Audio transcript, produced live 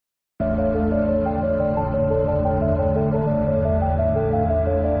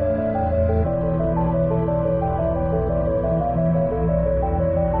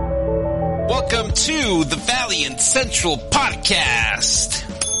welcome to the Valiant Central Podcast.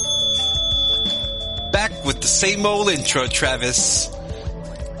 Back with the same old intro, Travis.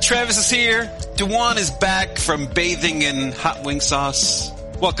 Travis is here. Dewan is back from bathing in hot wing sauce.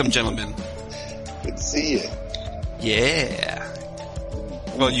 Welcome, gentlemen. Good to see you. Yeah.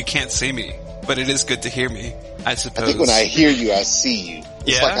 Well, you can't see me, but it is good to hear me, I suppose. I think when I hear you, I see you.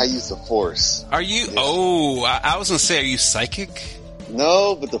 It's Yeah? like I use the Force. Are you? Yeah. Oh, I was going to say, are you psychic?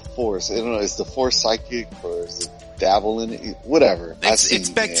 No, but the Force. I don't know. Is the Force psychic or is it dabble in it? Whatever. It's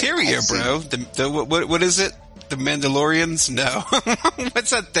bacteria, bro. What is it? The Mandalorians? No. What's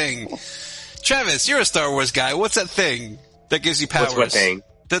that thing? Travis, you're a Star Wars guy. What's that thing that gives you powers? What's what thing?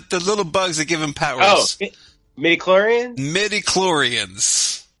 The little bugs that give him powers. Oh, midichlorians?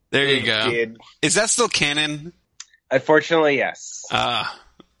 Midichlorians. There you go. Dude. Is that still canon? Unfortunately, yes.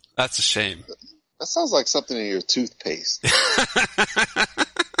 That's a shame. That sounds like something in your toothpaste.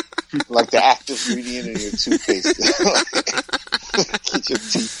 Like the active ingredient in your toothpaste. Get your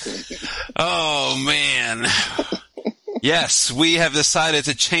teeth clean. Oh, man. Yes, we have decided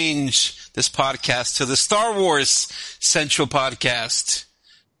to change this podcast to the Star Wars Central Podcast.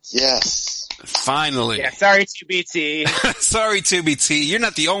 Yes. Finally. Yeah, sorry, 2BT. Sorry, 2BT. You're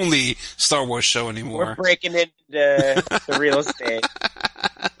not the only Star Wars show anymore. We're breaking into the real estate.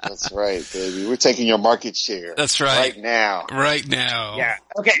 That's right, baby. We're taking your market share. That's right. Right now. Right now. Yeah.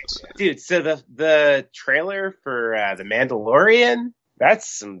 Okay, dude. So the trailer for The Mandalorian, that's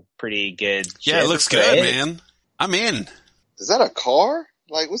some pretty good. Yeah, it shit, looks right? good, man. I'm in. Is that a car?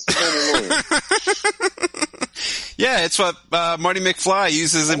 Like, what's the Mandalorian? Yeah, it's what Marty McFly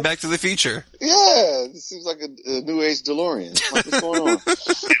uses in Back to the Future. Yeah, this seems like a new age DeLorean. Like, what's going on?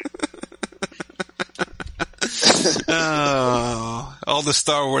 Oh, all the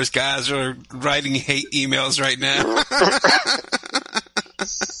Star Wars guys are writing hate emails right now.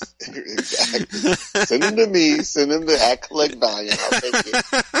 Exactly. Send them to me. Send them to at Collect Valiant. I'll take it.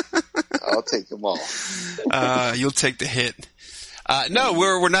 I'll take them all. You'll take the hit. No,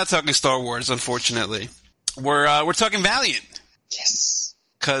 we're not talking Star Wars, unfortunately. We're talking Valiant. Yes.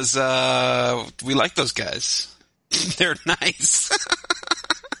 Cause, we like those guys. They're nice.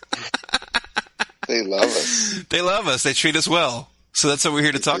 They love us. They love us. They treat us well. So that's what we're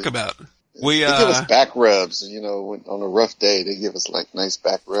here to talk about. They give us back rubs. You know, on a rough day, they give us like nice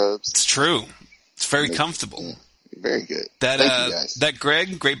back rubs. It's true. It's very comfortable. Yeah, very good. That, Thank you guys. that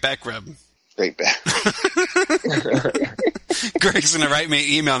Greg, great back rub. Great back. Greg's gonna write me an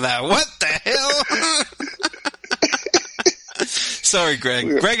email now. What the hell? Sorry,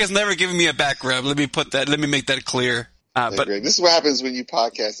 Greg. Greg has never given me a back rub. Let me make that clear. But Greg, this is what happens when you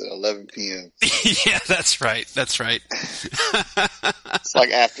podcast at 11 p.m. Yeah, that's right. That's right. It's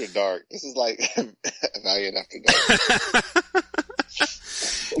like after dark. This is like Valiant after dark.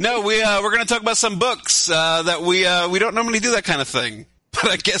 No, we're going to talk about some books that we don't normally do that kind of thing, but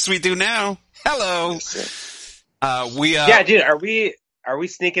I guess we do now. Hello. Yeah, dude. Are we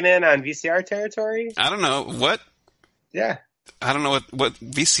sneaking in on VCR territory? I don't know what. Yeah. I don't know what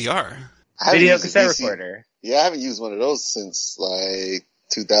VCR. Video cassette recorder. Yeah, I haven't used one of those since like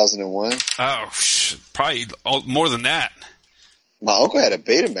 2001. Oh, probably more than that. My uncle had a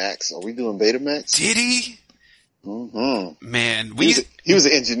Betamax. Are we doing Betamax? Did he? Mm-hmm. Man, he was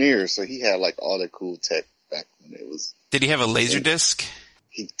an engineer, so he had like all the cool tech back when it was. Did he have a laser disc?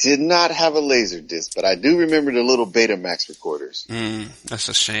 He did not have a laser disc, but I do remember the little Betamax recorders. That's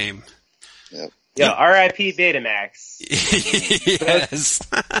a shame. Yep. Yo, R.I.P. Betamax. Yes.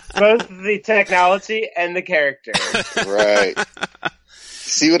 Both the technology and the character. Right.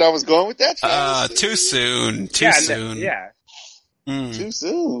 See what I was going with that, Travis? Too soon. Soon. Yeah. Too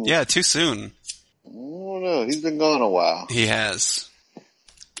soon. Yeah, too soon. I don't know. He's been gone a while. He has.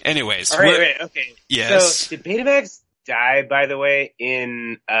 Anyways. All right, wait, okay. Yes. So, did Betamax die, by the way,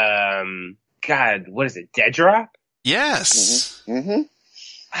 in, God, what is it, Dead Drop? Yes. Mm-hmm.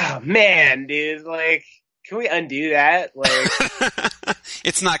 Oh, man, dude, like, can we undo that? Like,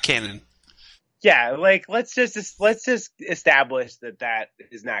 it's not canon. Yeah, like, let's just establish that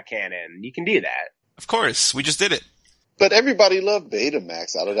is not canon. You can do that. Of course. We just did it. But everybody loved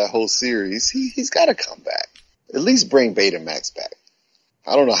Betamax out of that whole series. He's got to come back. At least bring Betamax back.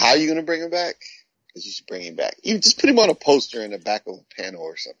 I don't know how you're going to bring him back, but you should bring him back. You just put him on a poster in the back of a panel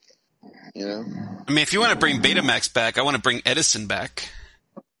or something. You know? I mean, if you want to bring Betamax back, I want to bring Edison back.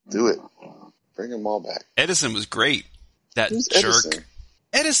 Do it. Bring them all back. Edison was great. That Who's jerk.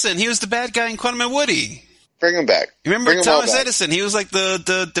 Edison, he was the bad guy in Quantum and Woody. Bring him back. You remember Bring Thomas Edison? He was like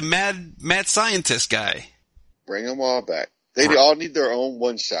the mad scientist guy. Bring them all back. They all need their own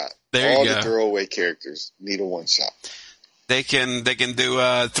one shot. There you all go. the throwaway characters need a one shot. They can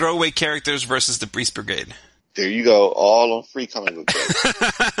do throwaway characters versus the Beast Brigade. There you go, all on Free Comic Book Day.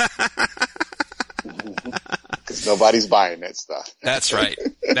 Because nobody's buying that stuff. That's right.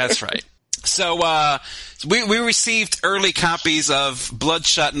 That's right. So we received early copies of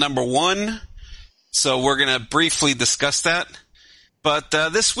Bloodshot #1. So we're going to briefly discuss that. But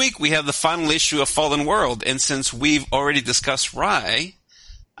this week we have the final issue of Fallen World. And since we've already discussed Rai,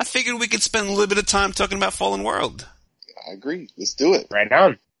 I figured we could spend a little bit of time talking about Fallen World. I agree. Let's do it. Right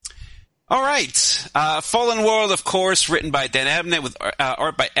on. All right. Fallen World, of course, written by Dan Abnett with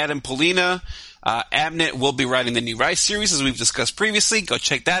art by Adam Polina. Abnett will be writing the new Rai series, as we've discussed previously. Go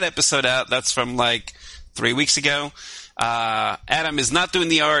check that episode out. That's from like 3 weeks ago. Adam is not doing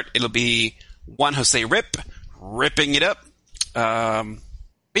the art. It'll be Juan Jose ripping it up.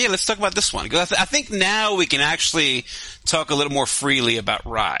 But yeah, let's talk about this one. Because I think now we can actually talk a little more freely about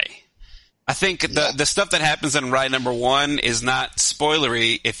Rai. I think the stuff that happens in Rai #1 is not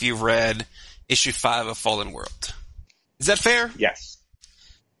spoilery if you've read issue 5 of Fallen World. Is that fair? Yes.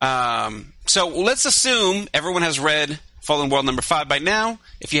 So let's assume everyone has read Fallen World #5 by now.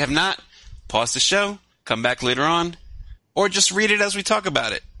 If you have not, pause the show, come back later on, or just read it as we talk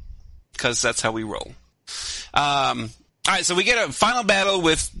about it, because that's how we roll. All right, so we get a final battle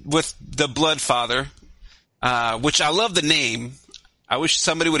with the Bloodfather, which I love the name. I wish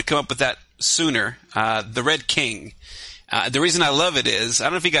somebody would have come up with that sooner. The Red King. The reason I love it is, I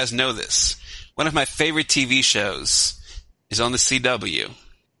don't know if you guys know this, one of my favorite TV shows is on the CW.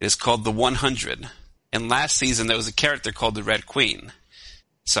 It is called The 100. And last season there was a character called the Red Queen.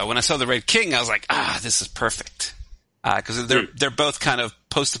 So when I saw the Red King, I was like, this is perfect. Because they're both kind of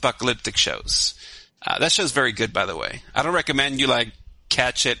post-apocalyptic shows. That show's very good, by the way. I don't recommend you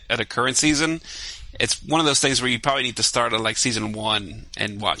catch it at a current season. It's one of those things where you probably need to start at season 1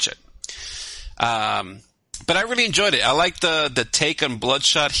 and watch it. But I really enjoyed it. I like the take on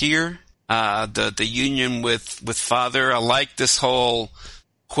Bloodshot here. The union with Father. I like this whole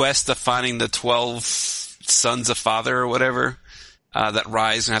quest of finding the 12 sons of Father or whatever, that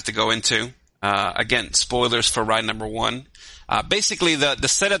Rai's gonna have to go into. Again, spoilers for Rai #1. Basically the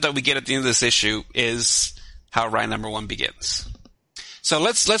setup that we get at the end of this issue is how Rai #1 begins. So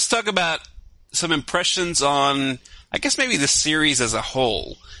let's talk about some impressions on, I guess maybe the series as a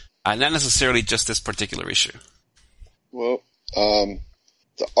whole, not necessarily just this particular issue. Well,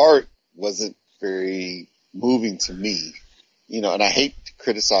 the art wasn't very moving to me, and I hate to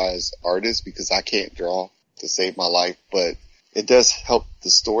criticize artists because I can't draw to save my life, but it does help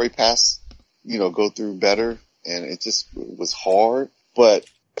the story pass, go through better, and it just was hard. But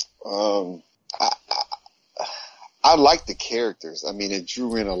I like the characters. I mean, it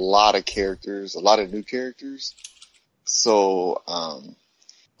drew in a lot of characters, a lot of new characters. So,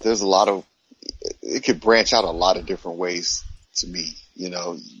 there's it could branch out a lot of different ways to me. You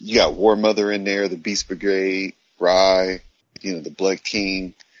got War Mother in there, the Beast Brigade, Rai, the Blood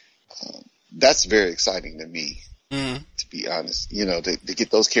King. That's very exciting to me, to be honest. To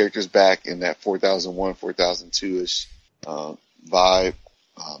get those characters back in that 4001, 4002-ish, vibe.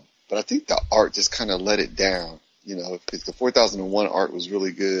 But I think the art just kind of let it down. Because the 4001 art was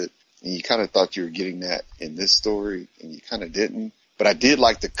really good, and you kind of thought you were getting that in this story, and you kind of didn't. But I did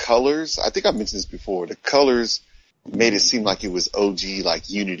like the colors. I think I mentioned this before. The colors made it seem like it was OG,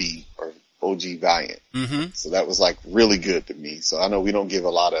 Unity or OG Valiant. Mm-hmm. So that was really good to me. So I know we don't give a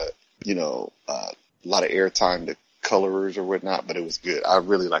lot of airtime to colorers or whatnot, but it was good. I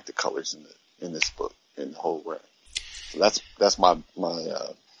really like the colors in this book, in the whole run. So that's my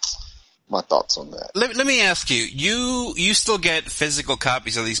thoughts on that. Let me ask you. You still get physical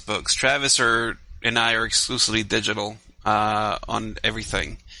copies of these books. Travis and I are exclusively digital on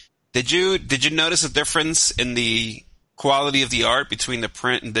everything. Did you notice a difference in the quality of the art between the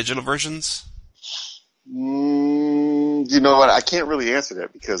print and digital versions? You know what? I can't really answer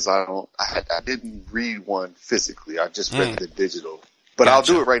that because I didn't read one physically. I just read the digital. But gotcha. I'll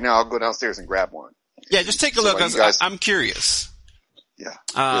do it right now. I'll go downstairs and grab one. Yeah, just take a look. I'm curious. Yeah.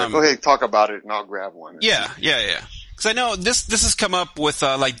 Go ahead, talk about it, and I'll grab one. Yeah. Because I know this has come up with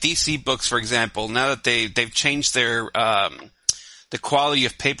DC books, for example. Now that they've changed their the quality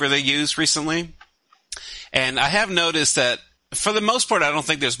of paper they use recently, and I have noticed that for the most part, I don't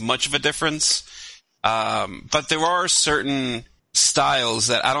think there's much of a difference. But there are certain styles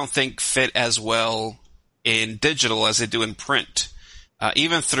that I don't think fit as well in digital as they do in print,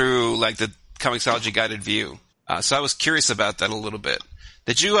 even through the Comixology guided view. So I was curious about that a little bit.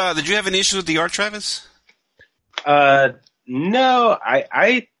 Did you have an issue with the art, Travis? No,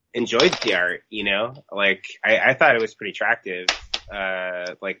 I enjoyed the art, I thought it was pretty attractive,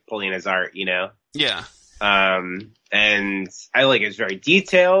 Polina's art, Yeah. And I like it's very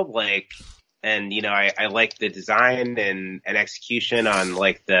detailed, like, and you know, I like the design and execution on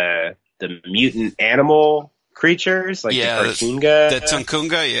like the mutant animal creatures, like the Kartunga, the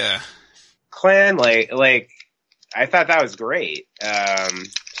Tunkunga, yeah, clan. Like I thought that was great.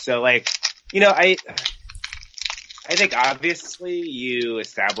 So like, you know, I think obviously you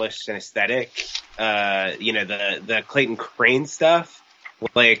established an aesthetic. You know, the Clayton Crane stuff,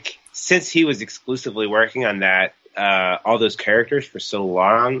 like since he was exclusively working on that, all those characters for so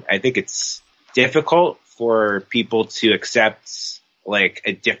long, I think it's difficult for people to accept like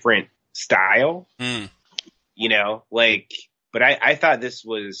a different style, you know, like, but I thought this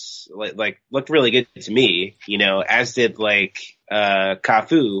was like looked really good to me, you know, as did like,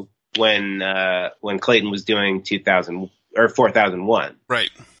 Kafu when Clayton was doing 2000 or 4001. Right.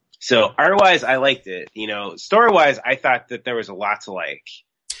 So art-wise, I liked it, you know, story-wise, I thought that there was a lot to like,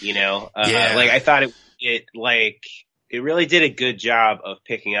 you know, like I thought it really did a good job of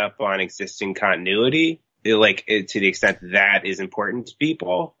picking up on existing continuity, to the extent that is important to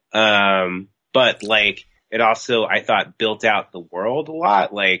people. But like, it also, I thought, built out the world a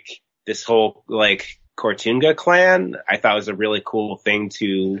lot. Like this whole like Kartunga clan, I thought was a really cool thing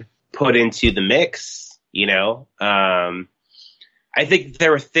to put into the mix, you know? I think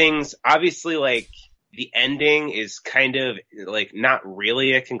there were things, obviously, like the ending is kind of like not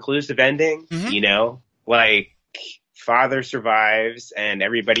really a conclusive ending, you know? Like father survives and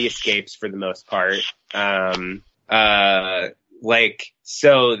everybody escapes for the most part. Like,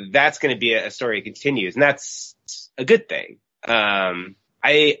 so that's going to be a story that continues, and that's a good thing.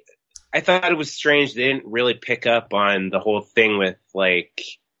 I thought it was strange they didn't really pick up on the whole thing with like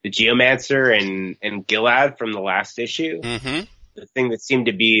the Geomancer and Gilad from the last issue. The thing that seemed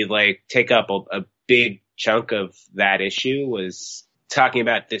to be like take up a big chunk of that issue was talking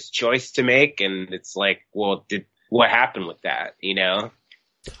about this choice to make, and it's like, well, what happened with that, you know?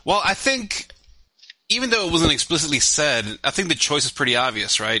 Well, I think even though it wasn't explicitly said, I think the choice is pretty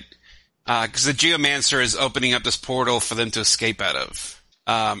obvious, right? Because the Geomancer is opening up this portal for them to escape out of.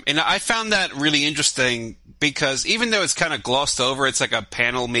 And I found that really interesting because even though it's kind of glossed over, it's like a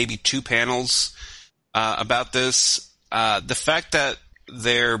panel, maybe 2 panels about this. The fact that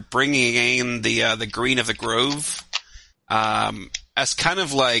they're bringing in the Green of the Grove as kind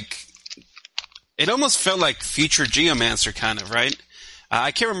of like, it almost felt like future Geomancer kind of, right?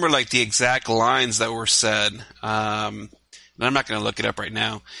 I can't remember like the exact lines that were said. And I'm not going to look it up right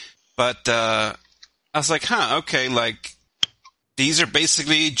now. But I was like, okay, like these are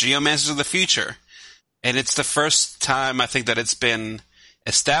basically Geomancers of the future. And it's the first time I think that it's been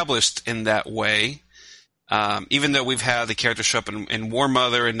established in that way. Even though we've had the character show up in War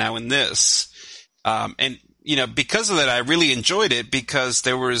Mother and now in this. And, you know, because of that, I really enjoyed it because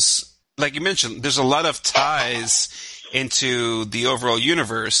there was, like you mentioned, there's a lot of ties into the overall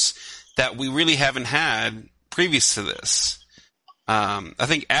universe that we really haven't had previous to this. I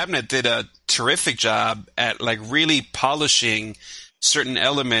think Abnett did a terrific job at like really polishing certain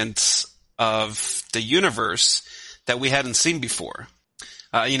elements of the universe that we hadn't seen before.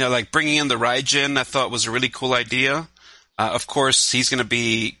 You know, like bringing in the Raijin, I thought was a really cool idea. Of course, he's going to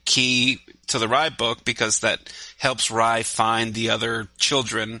be key to the Rai book because that helps Rai find the other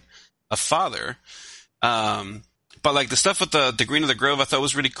children of Father. But like the stuff with the Green of the Grove, I thought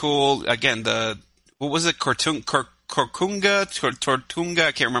was really cool. Again, what was it? Tortunga?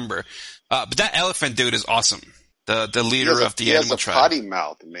 I can't remember. But that elephant dude is awesome. The leader of the animal tribe. He has a potty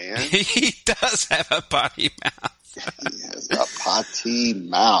mouth, man. He does have a potty mouth. He has a potty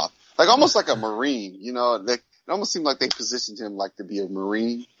mouth. Like almost like a Marine, you know, it almost seemed like they positioned him like to be a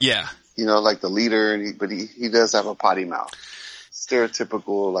Marine. Yeah. You know, like the leader, but he does have a potty mouth.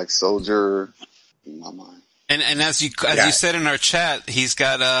 Stereotypical, like soldier in my mind. And as you said in our chat, he's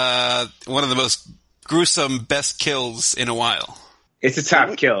got one of the most gruesome best kills in a while. It's a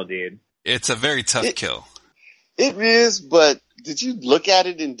tough kill, dude. It's a very tough kill. It is, but did you look at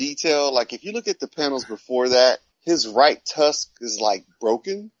it in detail? Like if you look at the panels before that, his right tusk is like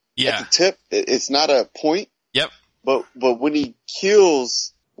broken. Yeah. At the tip. It's not a point. Yep. But when he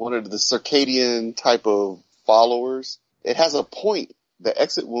kills one of the circadian type of followers, it has a point. The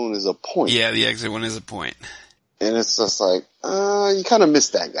exit wound is a point. Yeah, the exit wound is a point. And it's just like, you kind of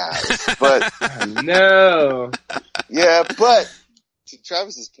missed that, guys. But no. Yeah, but to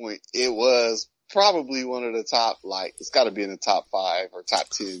Travis's point, it was probably one of the top, like, it's got to be in the top 5 or top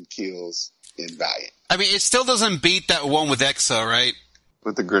 10 kills in Valiant. I mean, it still doesn't beat that one with Exo, right?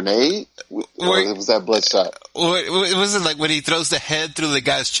 With the grenade? Or it was that bloodshot? Was it like when he throws the head through the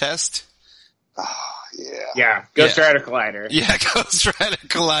guy's chest? Oh, yeah. Yeah, Ghost Rider Collider. Yeah, Ghost Rider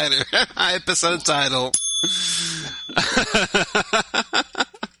Collider. Episode title.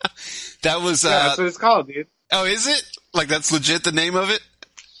 That was, that's what it's called, dude. Oh, is it? Like, that's legit the name of it?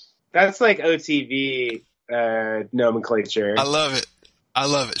 That's like OTV, nomenclature. I love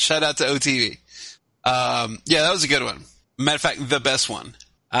it. Shout out to OTV. Yeah, that was a good one. Matter of fact, the best one.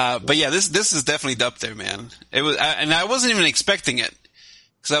 But yeah, this is definitely up there, man. It was, and I wasn't even expecting it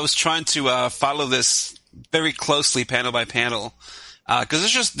because I was trying to follow this very closely, panel by panel,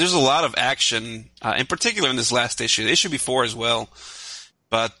 because there's a lot of action, in particular in this last issue, the issue before as well.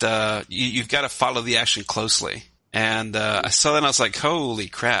 But you've got to follow the action closely, and I saw that and I was like, holy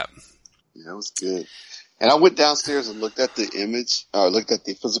crap! Yeah, it was good. And I went downstairs and looked at the image, or looked at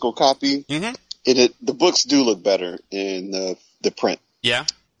the physical copy. Mm-hmm. The books do look better in the print. Yeah.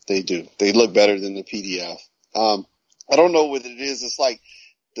 They do. They look better than the PDF. I don't know what it is. It's like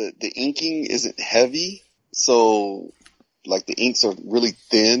the inking isn't heavy. So like the inks are really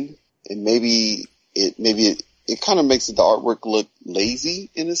thin, and maybe it kind of makes the artwork look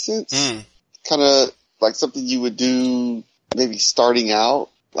lazy in a sense. Kind of like something you would do maybe starting out.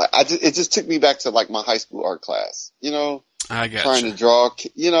 Like it just took me back to like my high school art class, you know, I got trying to draw,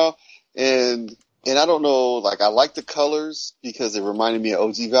 you know, and I don't know, like I like the colors because it reminded me of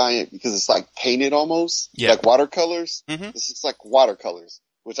OG Valiant because it's like painted almost, like watercolors. It's just like watercolors,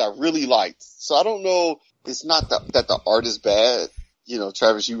 which I really liked. So I don't know, it's not that the art is bad. You know,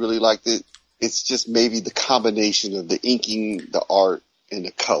 Travis, you really liked it. It's just maybe the combination of the inking, the art, and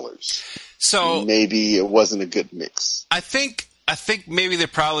the colors. So maybe it wasn't a good mix. I think maybe the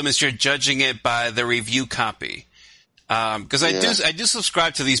problem is you're judging it by the review copy. Cause I do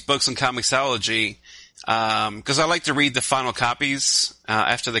subscribe to these books on Comixology, cause I like to read the final copies,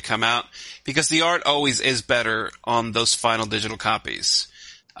 after they come out because the art always is better on those final digital copies.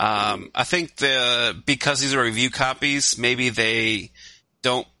 I think because these are review copies, maybe they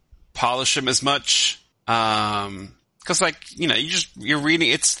don't polish them as much. Cause like, you know, you're reading,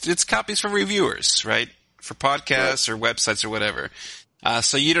 it's copies for reviewers, right? For podcasts or websites or whatever.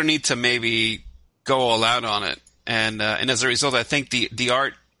 So you don't need to maybe go all out on it. And as a result, I think the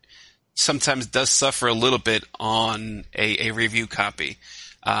art sometimes does suffer a little bit on a review copy.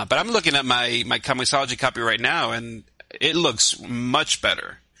 But I'm looking at my Comixology copy right now and it looks much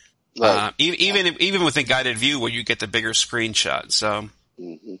better. Right. Even with a guided view where you get the bigger screenshot. So,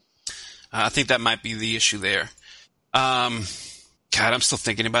 I think that might be the issue there. God, I'm still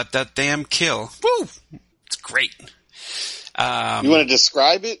thinking about that damn kill. Woo! It's great. You want to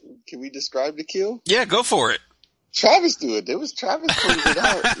describe it? Can we describe the kill? Yeah, go for it. Travis do it. It was Travis pointed it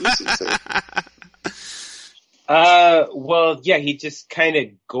out. You should say. Well, yeah, he just kind of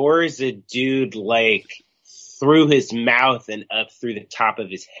gores a dude like through his mouth and up through the top of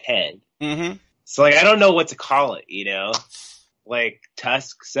his head. So like, I don't know what to call it, you know, like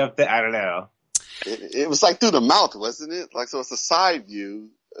tusk something. I don't know. It was like through the mouth, wasn't it? Like, so it's a side view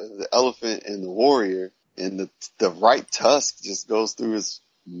of the elephant and the warrior, and the right tusk just goes through his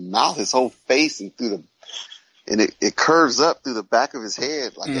mouth, his whole face, and and it curves up through the back of his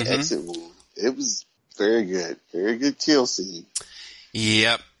head like an exit wound. It was very good kill scene.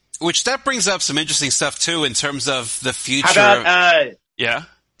 Yep. Which that brings up some interesting stuff too in terms of the future. How about yeah,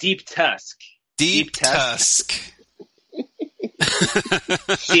 Deep Tusk. Deep Tusk.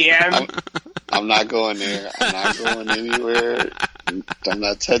 GM. I'm not going there. I'm not going anywhere. I'm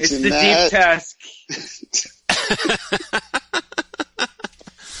not touching it's the that. Deep Tusk.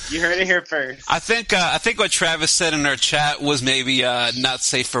 You heard it here first. I think what Travis said in our chat was maybe not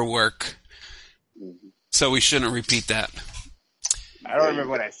safe for work. So we shouldn't repeat that. I don't remember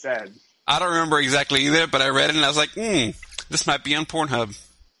what I said. I don't remember exactly either, but I read it and I was like, this might be on Pornhub.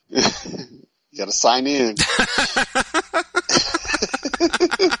 You gotta sign in.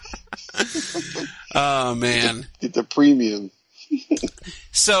 Oh man. Get the premium.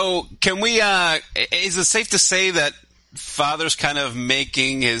 So can we, is it safe to say that Father's kind of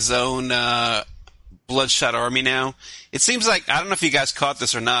making his own, Bloodshot Army now? It seems like, I don't know if you guys caught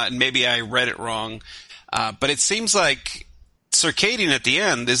this or not, and maybe I read it wrong, but it seems like Circadian at the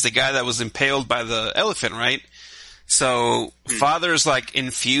end is the guy that was impaled by the elephant, right? So Father's like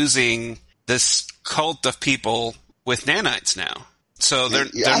infusing this cult of people with nanites now. So they're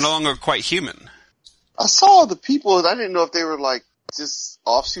no longer quite human. I saw the people and I didn't know if they were like just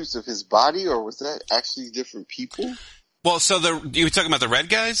offshoots of his body or was that actually different people? Well, so you were talking about the red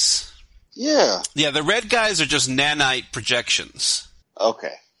guys? Yeah. Yeah, the red guys are just nanite projections.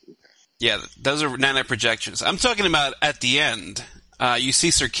 Okay. Yeah, those are nanite projections. I'm talking about at the end. You see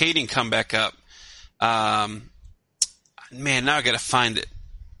Circadian come back up. Man, now I gotta find it.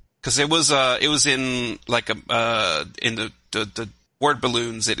 Cause it was in like in the word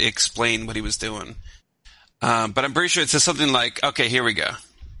balloons, it explained what he was doing. But I'm pretty sure it says something like, okay, here we go.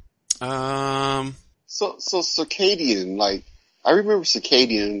 So circadian, like, I remember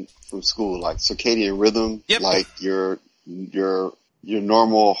circadian from school, like circadian rhythm, Yep. like your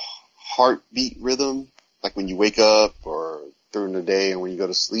normal heartbeat rhythm, like when you wake up or during the day and when you go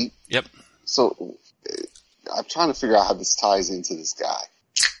to sleep. Yep. So I'm trying to figure out how this ties into this guy.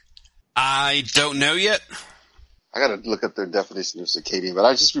 I don't know yet. I gotta look up their definition of circadian, but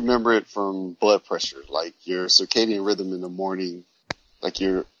I just remember it from blood pressure, like your circadian rhythm in the morning, like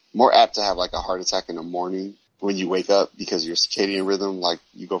you're more apt to have like a heart attack in the morning when you wake up because your circadian rhythm, like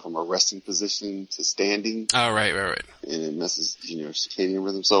you go from a resting position to standing. Oh, right. And it messes your circadian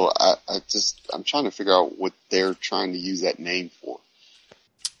rhythm. So I'm trying to figure out what they're trying to use that name for.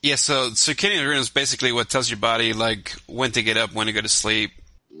 Yeah, so circadian rhythm is basically what tells your body, like, when to get up, when to go to sleep.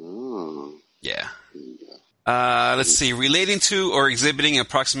 Oh. Yeah. Let's see. Relating to or exhibiting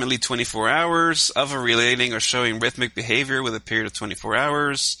approximately 24 hours. Of a relating or showing rhythmic behavior with a period of 24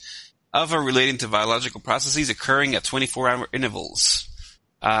 hours. Of a relating to biological processes occurring at 24-hour intervals.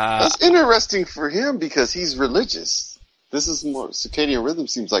 That's interesting for him because he's religious. This is more, circadian rhythm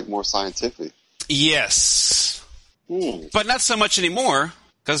seems like more scientific. Yes. But not so much anymore,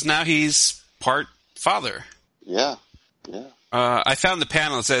 because now he's part father. Yeah. I found the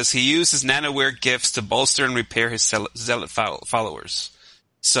panel that says he used his nanoware gifts to bolster and repair his zealot followers.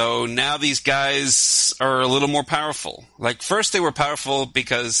 So now these guys are a little more powerful. Like, first they were powerful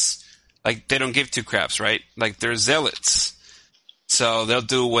because, like, they don't give two craps, right? Like, they're zealots. So they'll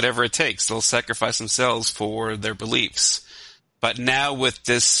do whatever it takes. They'll sacrifice themselves for their beliefs. But now with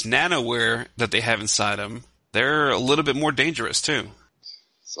this nanoware that they have inside them, they're a little bit more dangerous, too.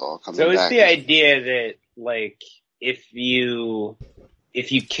 So it's the idea that, like, if you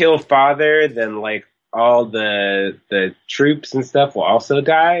kill father, then like all the troops and stuff will also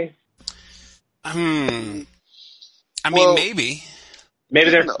die. I mean, maybe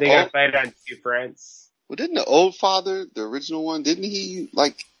they got to fight on two fronts. Well, didn't the old father, the original one, didn't he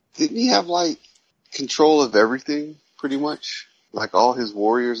have like control of everything pretty much? Like all his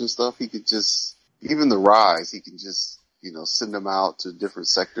warriors and stuff, he could just, even the Rise, he can just, send them out to different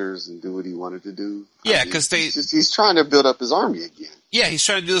sectors and do what he wanted to do. Yeah, because he's trying to build up his army again. Yeah, he's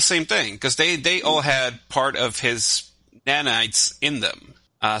trying to do the same thing because they all had part of his nanites in them,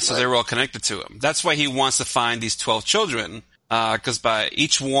 so they were all connected to him. That's why he wants to find these 12 children, because by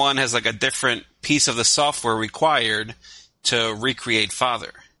each one has like a different piece of the software required to recreate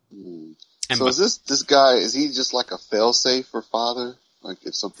Father. So is this guy? Is he just like a failsafe for Father? Like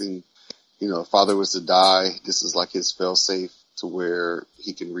if something, if Father was to die, this is like his failsafe to where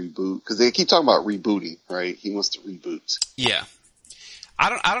he can reboot. Because they keep talking about rebooting, right? He wants to reboot. Yeah, I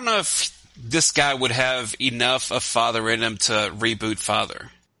don't know if this guy would have enough of Father in him to reboot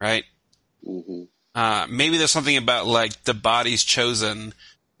Father, right? Mm-hmm. Maybe there's something about like the bodies chosen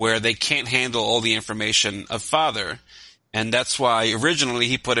where they can't handle all the information of Father, and that's why originally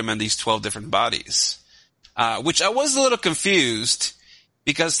he put him in these 12 different bodies. Which I was a little confused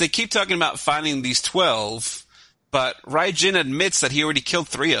because they keep talking about finding these 12, but Raijin admits that he already killed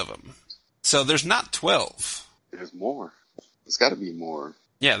 3 of them. So there's not 12. There's more. There's got to be more.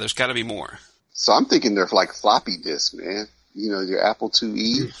 Yeah, there's got to be more. So I'm thinking they're like floppy disks, man. Your Apple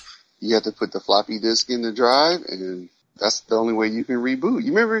IIe, you have to put the floppy disk in the drive, and that's the only way you can reboot. Do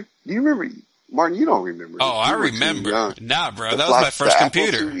you remember, Martin? You don't remember. Oh, I remember. Nah, bro, that was my first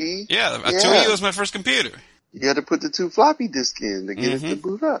computer. Yeah, a IIe was my first computer. You had to put the 2 floppy disks in to get it to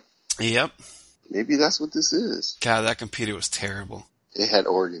boot up. Yep. Maybe that's what this is. God, that computer was terrible. It had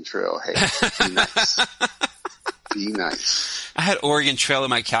Oregon Trail. Hey, be nice. Be nice. I had Oregon Trail in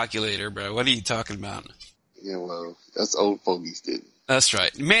my calculator, bro. What are you talking about? Yeah, well, that's old fogies did. That's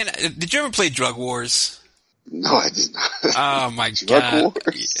right. Man, did you ever play Drug Wars? No, I did not. Oh, my God. Drug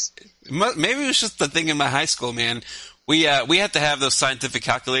Wars? Maybe it was just the thing in my high school, man. We had to have those scientific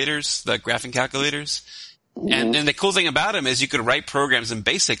calculators, the graphing calculators. Mm-hmm. And the cool thing about them is you could write programs in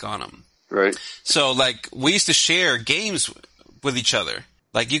BASIC on them. Right. So, like, we used to share games with each other.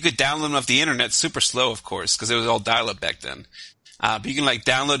 Like, you could download them off the internet, super slow, of course, because it was all dial-up back then. But you can, like,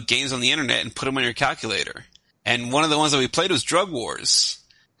 download games on the internet and put them on your calculator. And one of the ones that we played was Drug Wars,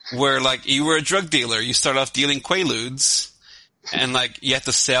 where, like, you were a drug dealer. You start off dealing Quaaludes, and, like, you have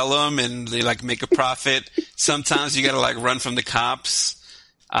to sell them and they, like, make a profit. Sometimes you gotta, like, run from the cops.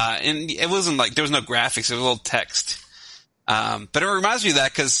 And it wasn't like, there was no graphics, it was all text. But it reminds me of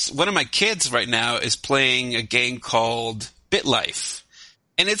that because one of my kids right now is playing a game called BitLife.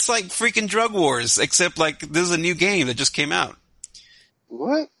 And it's like freaking Drug Wars, except like this is a new game that just came out.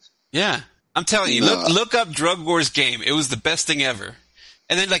 What? Yeah. I'm telling you, look up Drug Wars game. It was the best thing ever.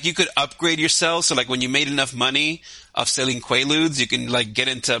 And then, like, you could upgrade yourself. So, like, when you made enough money of selling Quaaludes, you can, like, get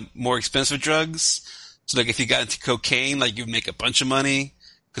into more expensive drugs. So, like, if you got into cocaine, like, you'd make a bunch of money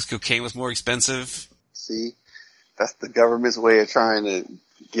because cocaine was more expensive. See, that's the government's way of trying to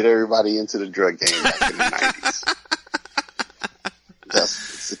get everybody into the drug game back in the 90s.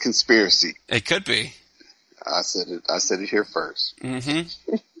 It's a conspiracy. It could be. I said it here first.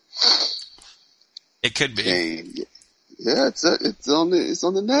 Mm-hmm. It could be. Game. Yeah, it's on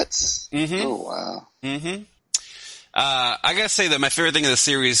the nets. Mm-hmm. Oh wow. Mm-hmm. I gotta say that my favorite thing of the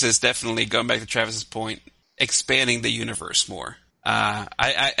series is definitely, going back to Travis's point, expanding the universe more.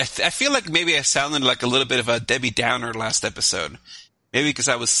 I feel like maybe I sounded like a little bit of a Debbie Downer last episode. Maybe because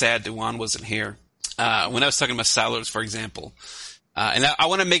I was sad Dewan wasn't here. When I was talking about Salers, for example. And I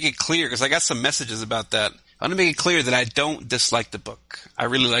want to make it clear, because I got some messages about that. I want to make it clear that I don't dislike the book. I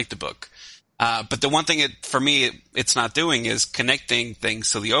really like the book. But the one thing for me it's not doing is connecting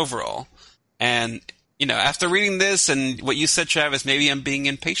things to the overall. And, you know, after reading this and what you said, Travis, maybe I'm being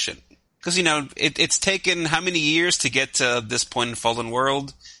impatient. Because, you know, it's taken how many years to get to this point in Fallen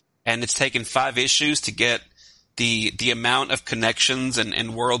World? And it's taken 5 issues to get the amount of connections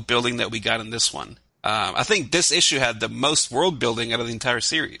and world building that we got in this one. I think this issue had the most world building out of the entire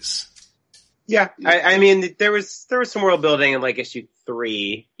series. Yeah, I mean, there was some world building in like issue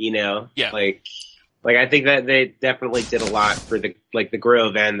 3, you know. Yeah. Like I think that they definitely did a lot for the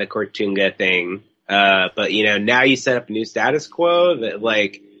Grove and the Kortunga thing. But you know, now you set up a new status quo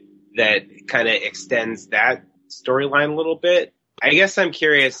that kind of extends that storyline a little bit. I guess I'm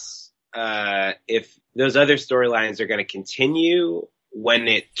curious if those other storylines are going to continue when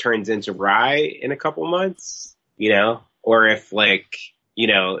it turns into Rye in a couple months, you know, or if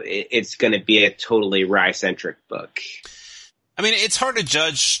it's going to be a totally Rye-centric book. I mean, it's hard to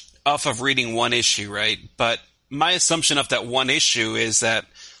judge off of reading one issue, right? But my assumption of that one issue is that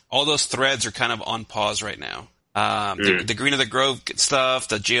all those threads are kind of on pause right now. The Green of the Grove stuff,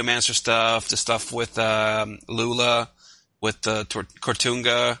 the Geomancer stuff, the stuff with Lula, with the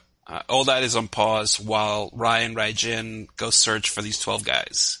Kortunga, all that is on pause while Rye and Raijin go search for these 12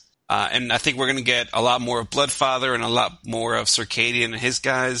 guys. And I think we're going to get a lot more of Bloodfather and a lot more of Circadian and his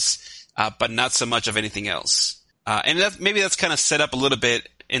guys, but not so much of anything else. And maybe that's kind of set up a little bit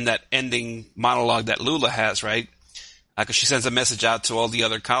in that ending monologue that Lula has, right? Because she sends a message out to all the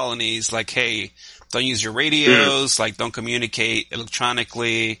other colonies like, hey, don't use your radios, like don't communicate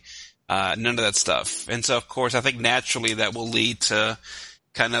electronically, none of that stuff. And so, of course, I think naturally that will lead to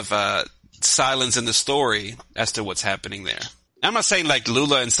kind of silence in the story as to what's happening there. I'm not saying like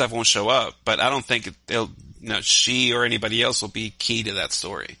Lula and stuff won't show up, but I don't think she or anybody else will be key to that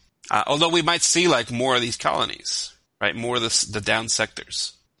story. Although we might see like more of these colonies, right? More of the down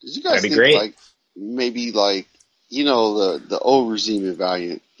sectors. Did you guys think like maybe like, you know, the old regime in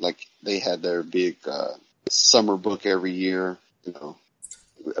Valiant, like they had their big summer book every year, you know,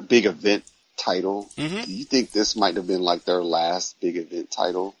 a big event title. Mm-hmm. Do you think this might have been like their last big event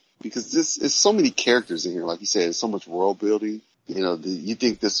title? Because this is so many characters in here, like you said, there's so much world building. You know, you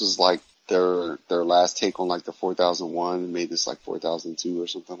think this was like their last take on like the 4001 and made this like 4002 or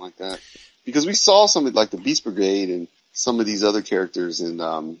something like that? Because we saw some of like the Beast Brigade and some of these other characters, and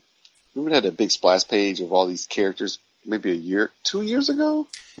remember they had a big splash page of all these characters maybe 2 years ago?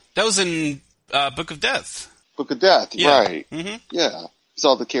 That was in Book of Death. Book of Death, yeah. Right. Mm-hmm. Yeah. We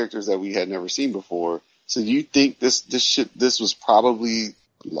saw the characters that we had never seen before. So you think this was probably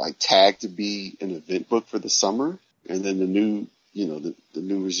like tagged to be an event book for the summer, and then the new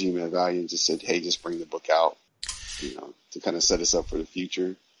regime at Valiant just said, hey, just bring the book out, you know, to kind of set us up for the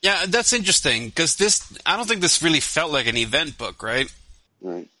future. Yeah, that's interesting, because I don't think this really felt like an event book, right?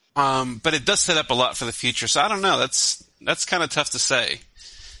 Right. But it does set up a lot for the future, so I don't know. That's kind of tough to say.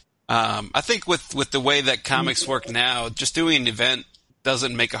 I think with the way that comics work now, just doing an event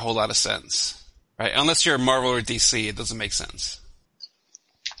doesn't make a whole lot of sense, right? Unless you're Marvel or DC, it doesn't make sense.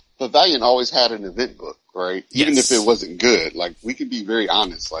 But Valiant always had an event book, right? Yes. Even if it wasn't good. Like, we can be very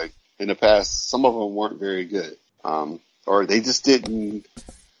honest. Like, in the past, some of them weren't very good. Or they just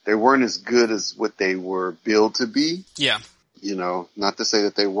they weren't as good as what they were billed to be. Yeah. You know, not to say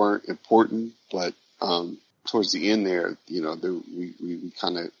that they weren't important, but towards the end there, you know, we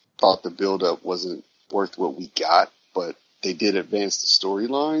kind of thought the build-up wasn't worth what we got, but they did advance the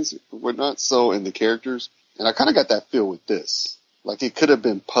storylines and whatnot, so, and the characters. And I kind of got that feel with this. Like, it could have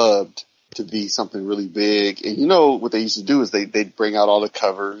been pubbed to be something really big. And you know what they used to do is they'd bring out all the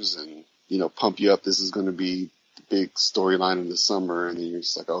covers and, you know, pump you up. This is going to be the big storyline in the summer. And then you're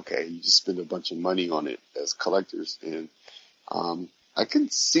just like, okay, you just spend a bunch of money on it as collectors. And I can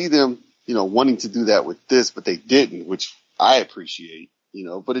see them, you know, wanting to do that with this, but they didn't, which I appreciate.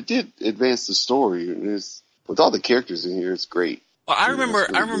 but it did advance the story. With all the characters in here, it's great. Well, I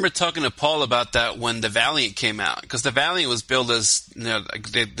remember talking to Paul about that when the Valiant came out, because the Valiant was billed as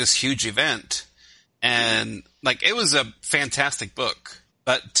this huge event, and it was a fantastic book.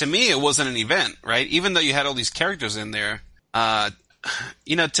 But to me, it wasn't an event, right? Even though you had all these characters in there, to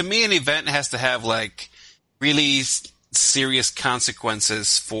me, an event has to have really serious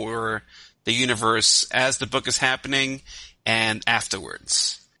consequences for the universe as the book is happening and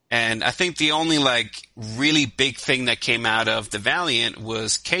afterwards. And I think the only really big thing that came out of the Valiant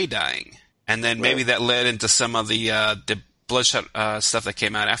was Kay dying, and then maybe that led into some of the Bloodshot stuff that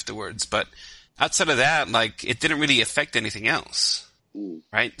came out afterwards. But outside of that, it didn't really affect anything else,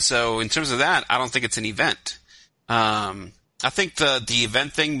 right? So in terms of that, I don't think it's an event. I think the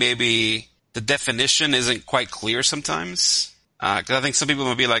event thing, maybe the definition isn't quite clear sometimes, because I think some people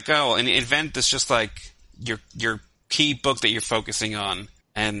will be like, "Oh, an event is just your key book that you're focusing on."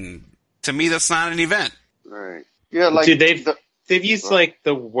 And to me, that's not an event. Right. Yeah, dude, they've used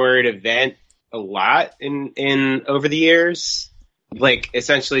the word event a lot in over the years,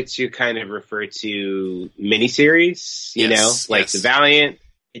 essentially to kind of refer to miniseries. The Valiant.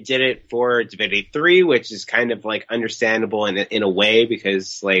 It did it for Divinity 3, which is kind of understandable in a way,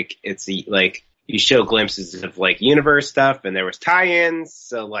 because it's you show glimpses of universe stuff, and there was tie-ins,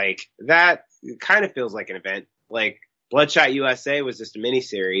 so that kind of feels like an event. Bloodshot USA was just a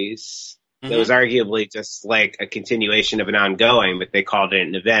miniseries that was arguably just a continuation of an ongoing, but they called it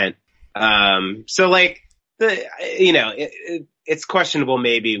an event. It's questionable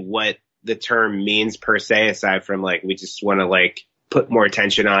maybe what the term means per se, aside from we just want to put more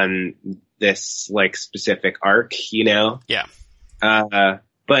attention on this specific arc, Yeah.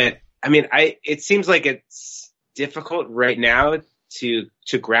 But I mean, it seems like it's difficult right now to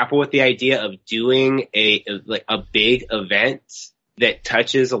grapple with the idea of doing a big event that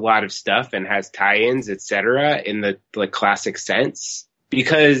touches a lot of stuff and has tie-ins, etc., in the classic sense,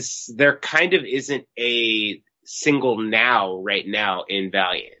 because there kind of isn't a single right now in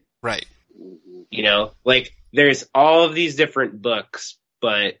Valiant. Right. There's all of these different books,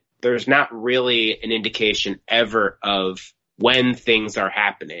 but there's not really an indication ever of when things are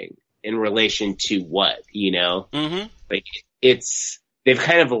happening in relation to what, Mm-hmm. They've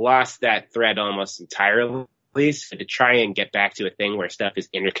kind of lost that thread almost entirely. So to try and get back to a thing where stuff is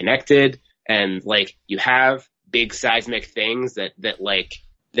interconnected and you have big seismic things that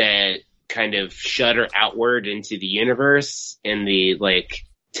kind of shudder outward into the universe in the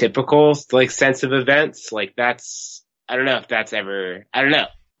typical sense of events, that's, I don't know if that's ever, I don't know.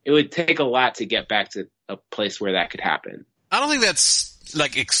 It would take a lot to get back to a place where that could happen. I don't think that's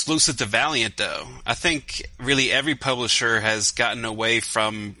exclusive to Valiant, though. I think really every publisher has gotten away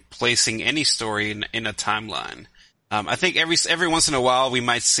from placing any story in a timeline. I think every once in a while we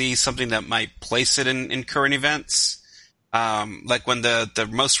might see something that might place it in current events. When the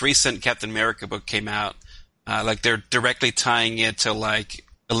most recent Captain America book came out, they're directly tying it to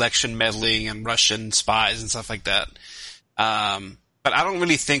election meddling and Russian spies and stuff like that. But I don't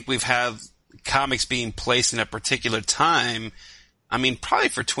really think we've had comics being placed in a particular time. I mean, probably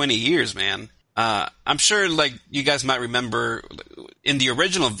for 20 years, man. I'm sure, you guys might remember in the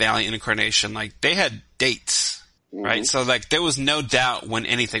original Valiant incarnation, they had dates, right? So, there was no doubt when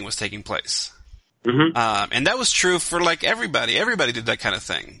anything was taking place. Mm-hmm. And that was true for, everybody. Everybody did that kind of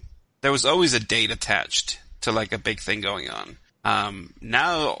thing. There was always a date attached to, a big thing going on.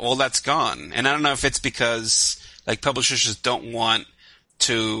 Now all that's gone. And I don't know if it's because, publishers just don't want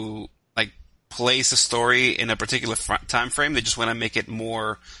to, place a story in a particular time frame. They just want to make it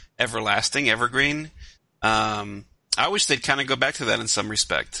more everlasting, evergreen. I wish they'd kind of go back to that in some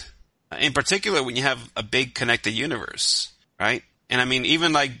respect. In particular, when you have a big connected universe, right? And I mean,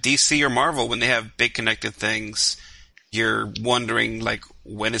 even DC or Marvel, when they have big connected things, you're wondering,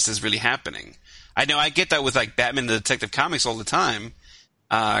 when is this really happening? I know I get that with, Batman the Detective Comics all the time,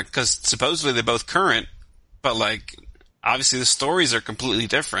 because supposedly they're both current, but, obviously the stories are completely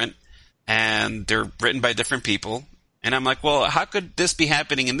different. And they're written by different people. And I'm like, well, how could this be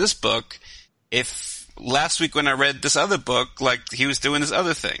happening in this book if last week when I read this other book, he was doing this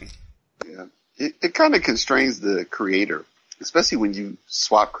other thing? Yeah. It kind of constrains the creator, especially when you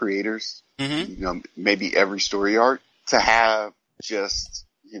swap creators, maybe every story arc, to have just,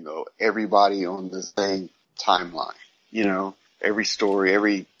 everybody on the same timeline. Every story,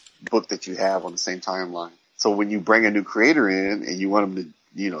 every book that you have on the same timeline. So when you bring a new creator in and you want them to,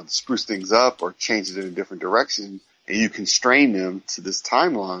 spruce things up or change it in a different direction, and you constrain them to this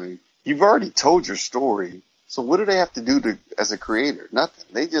timeline, you've already told your story. So what do they have to do as a creator? Nothing.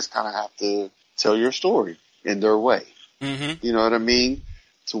 They just kind of have to tell your story in their way. Mm-hmm. You know what I mean?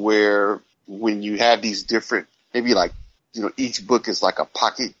 To where when you have these different, maybe like, each book is like a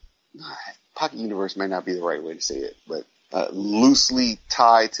pocket universe may not be the right way to say it, but loosely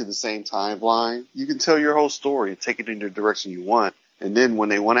tied to the same timeline. You can tell your whole story and take it in the direction you want. And then when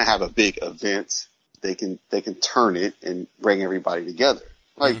they want to have a big event, they can turn it and bring everybody together.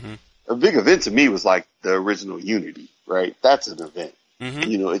 Like a big event to me was like the original Unity, right? That's an event.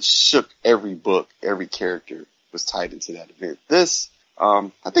 Mm-hmm. It shook every book, every character was tied into that event. This,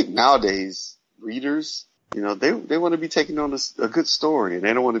 I think nowadays readers, they want to be taking on a good story, and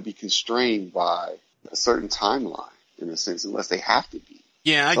they don't want to be constrained by a certain timeline in a sense, unless they have to be.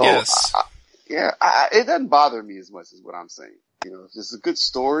 Yeah, I guess. It doesn't bother me as much as what I'm saying. If it's a good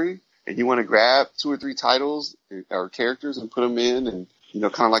story and you want to grab 2 or 3 titles or characters and put them in, and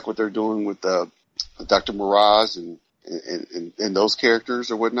kind of like what they're doing with Dr. Mirage and those characters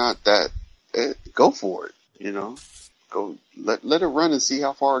or whatnot, go for it. Go let it run and see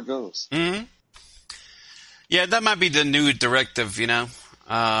how far it goes. Mm-hmm. Yeah, that might be the new directive. Again,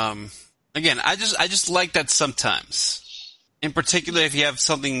 I just like that sometimes. In particular, if you have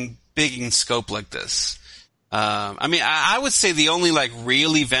something big in scope like this. I would say the only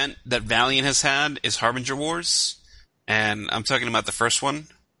real event that Valiant has had is Harbinger Wars, and I'm talking about the first one.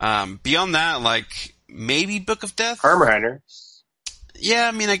 Beyond that, maybe Book of Death, Armor Hunter.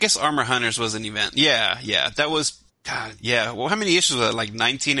 Yeah, I guess Armor Hunters was an event. Yeah, that was. God, yeah. Well, how many issues were that?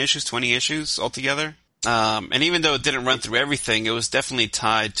 19 issues, 20 issues altogether. And even though it didn't run through everything, it was definitely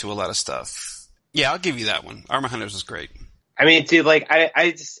tied to a lot of stuff. Yeah, I'll give you that one. Armor Hunters was great. Dude,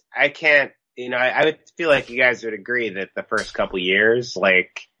 I can't, I would feel like you guys would agree that the first couple years,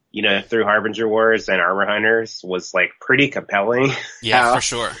 through Harbinger Wars and Armor Hunters was pretty compelling. Yeah, for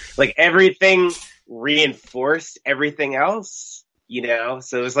sure. Everything reinforced everything else,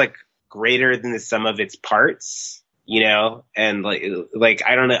 so it was greater than the sum of its parts. And I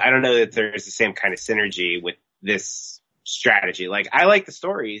don't know that there's the same kind of synergy with this strategy. I like the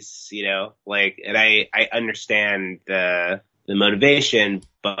stories, and I understand the motivation,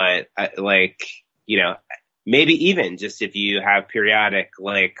 but maybe even just if you have periodic,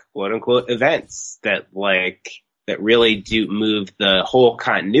 quote unquote events that really do move the whole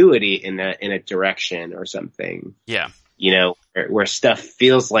continuity in a direction or something. Yeah. Where stuff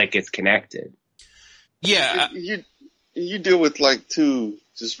feels like it's connected. Yeah. You deal with too,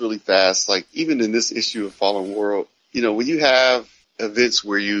 just really fast, even in this issue of Fallen World, when you have events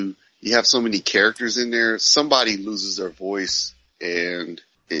where you have so many characters in there, somebody loses their voice, and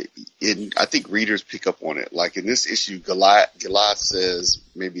I think readers pick up on it. In this issue, Goliath says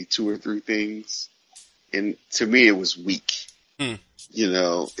maybe 2 or 3 things, and to me it was weak. It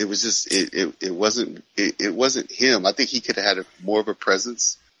was just, it wasn't him. I think he could have had more of a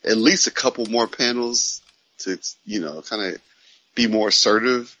presence, at least a couple more panels to, kind of be more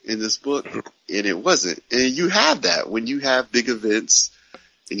assertive in this book. And it wasn't. And you have that when you have big events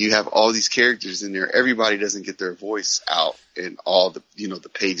and you have all these characters in there, everybody doesn't get their voice out in all the, the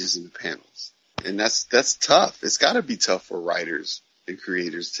pages and the panels. And that's tough. It's gotta be tough for writers and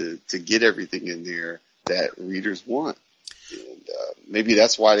creators to get everything in there that readers want. And, maybe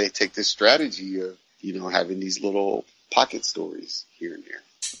that's why they take this strategy of, having these little pocket stories here and there.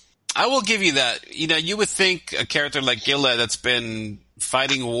 I will give you that. You would think a character like Gila that's been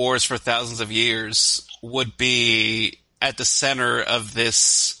fighting wars for thousands of years would be at the center of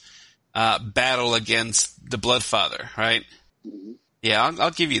this battle against the Bloodfather, right? Mm-hmm. Yeah,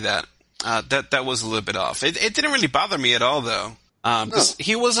 I'll give you that. That was a little bit off. It didn't really bother me at all, though. 'Cause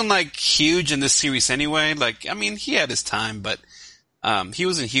he wasn't huge in this series anyway. He had his time, but he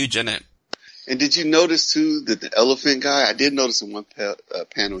wasn't huge in it. And did you notice too that the elephant guy? I did notice in one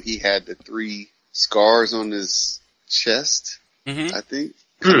panel he had the 3 scars on his chest. Mm-hmm. I think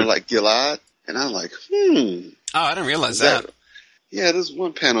kind of like Gilad, and I'm like, Oh, I didn't realize that. Yeah, there's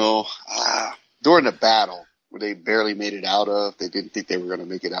one panel during the battle where they barely made it out of. They didn't think they were going to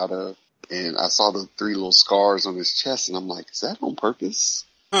make it out of, and I saw the 3 little scars on his chest, and I'm like, is that on purpose?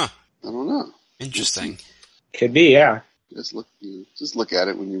 Huh? I don't know. Interesting. Could be, yeah. Just look at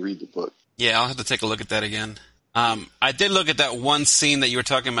it when you read the book. Yeah, I'll have to take a look at that again. I did look at that one scene that you were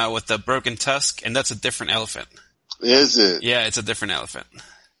talking about with the broken tusk, and that's a different elephant. Is it? Yeah, it's a different elephant.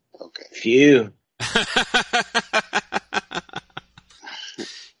 Okay. Phew.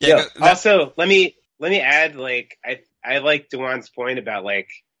 Yeah. Also, let me add, I like Dewan's point about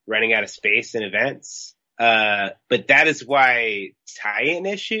running out of space in events. But that is why tie-in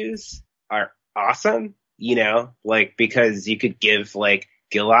issues are awesome, because you could give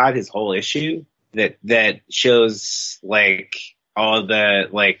Gilad his whole issue that shows all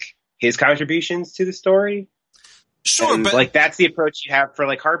the his contributions to the story. Sure, and, but like, that's the approach you have for,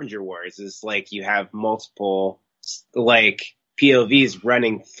 like, Harbinger Wars, is, like, you have multiple, like, POVs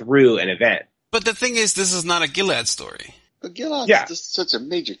running through an event. But the thing is, this is not a Gilad story. But Gilad's just such a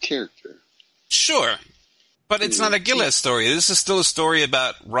major character. Sure, but it's not a Gilad story. This is still a story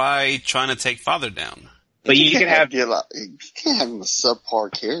about Rai trying to take Father down. But you can have Gilad. You can't have him a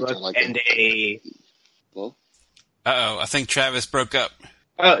subpar character like and that. Well, I think Travis broke up.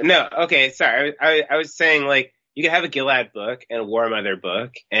 Oh no, okay, sorry. I was saying, like, you could have a Gilad book and a War Mother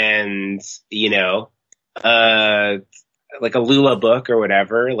book, and like a Lula book or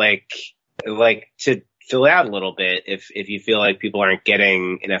whatever, like to fill out a little bit if you feel like people aren't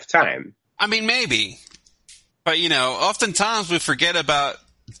getting enough time. I mean, maybe, but oftentimes we forget about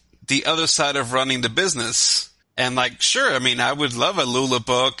the other side of running the business. And, like, sure, I mean, I would love a Lula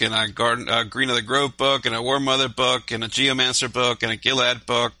book and a Green of the Grove book and a War Mother book and a Geomancer book and a Gilad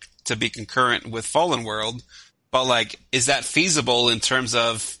book to be concurrent with Fallen World. But, like, is that feasible in terms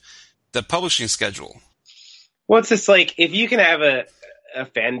of the publishing schedule? Well, it's just like, if you can have a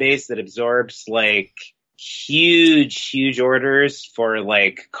fan base that absorbs, like, huge orders for,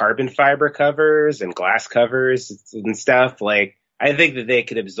 like, carbon fiber covers and glass covers and stuff, like, I think that they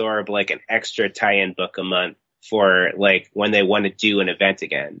could absorb, like, an extra tie-in book a month for, like, when they want to do an event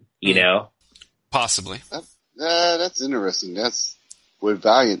again, you know? Possibly. That's interesting. That's, with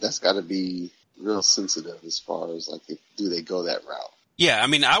Valiant, that's got to be real sensitive as far as, like, do they go that route? Yeah, I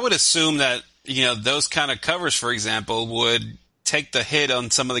mean, I would assume that, those kind of covers, for example, would take the hit on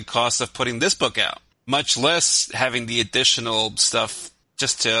some of the costs of putting this book out, much less having the additional stuff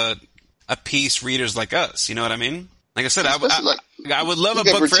just to appease readers like us. You know what I mean? Like I said, I would love a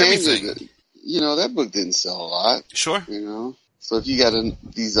book for everything. That book didn't sell a lot. Sure. So if you got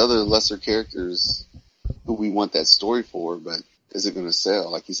these other lesser characters who we want that story for, but is it going to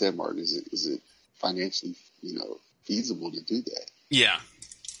sell? Like you said, Martin, is it financially, feasible to do that? Yeah.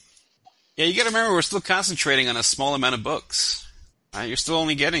 Yeah, you got to remember, we're still concentrating on a small amount of books. You're still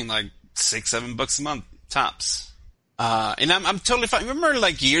only getting like 6-7 books a month, tops. And I'm totally fine. Remember,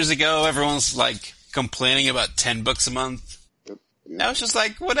 like, years ago, everyone's like complaining about 10 books a month? Now it's just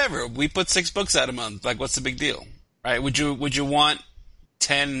like, whatever. We put 6 books out a month. Like, what's the big deal? Right? Would you want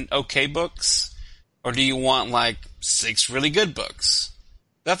 10 okay books? Or do you want, like, 6 really good books?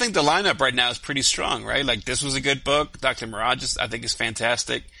 I think the lineup right now is pretty strong, right? Like, this was a good book. Dr. Mirage, I think, is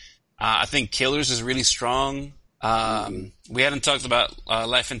fantastic. I think Killers is really strong. We hadn't talked about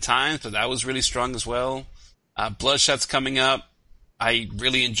Life and Times, but that was really strong as well. Bloodshot's coming up. I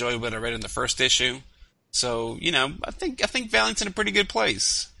really enjoyed what I read in the first issue. So, I think Valiant's in a pretty good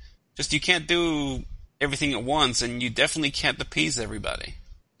place. Just, you can't do everything at once, and you definitely can't appease everybody.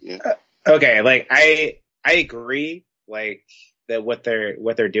 Yeah. Okay, like, I agree, like, that what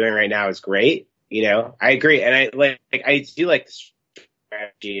they're doing right now is great. I agree, and I do like the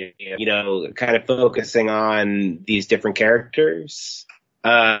strategy, kind of focusing on these different characters.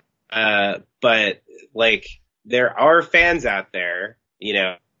 But, like, there are fans out there,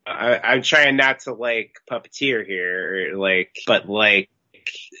 I'm trying not to, like, puppeteer here, but, like,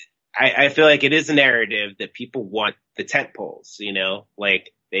 I feel like it is a narrative that people want the tent poles,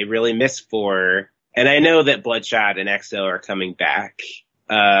 like, they really miss 4. And I know that Bloodshot and EXO are coming back,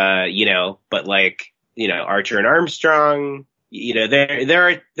 but, like, Archer and Armstrong,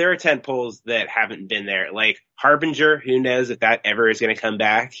 there are tent poles that haven't been there. Like, Harbinger, who knows if that ever is going to come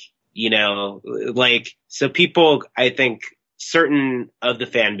back, like, so people, I think, certain of the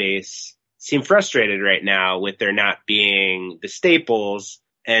fan base seem frustrated right now with there not being the staples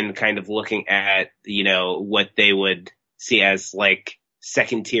and kind of looking at, what they would see as, like,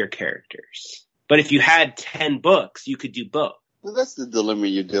 second tier characters. But if you had 10 books, you could do both. Well, that's the dilemma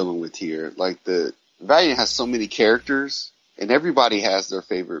you're dealing with here. Like, the Valiant has so many characters, and everybody has their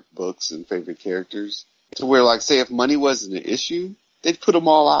favorite books and favorite characters, to where, like, say if money wasn't an issue, they'd put them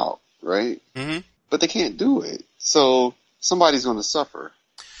all out, right? Mm-hmm. But they can't do it. So somebody's going to suffer.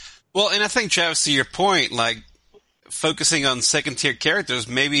 Well, and I think, Travis, to your point, like, focusing on second-tier characters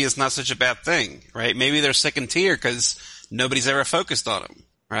maybe is not such a bad thing, right? Maybe they're second-tier because nobody's ever focused on them,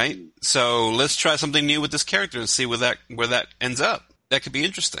 right? So let's try something new with this character and see where that ends up. That could be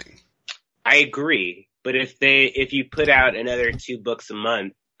interesting. I agree, but if you put out another 2 books a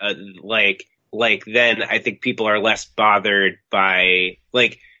month, then I think people are less bothered by,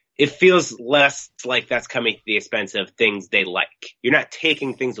 like, it feels less like that's coming at the expense of things they like. You're not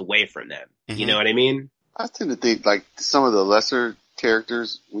taking things away from them. Mm-hmm. You know what I mean? I tend to think, like, some of the lesser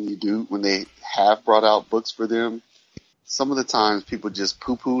characters, when they have brought out books for them, some of the times people just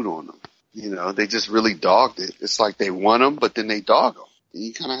poo-pooed on them. They just really dogged it. It's like they want them, but then they dog them.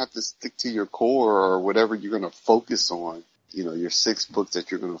 You kind of have to stick to your core or whatever you're going to focus on. You know, your 6 books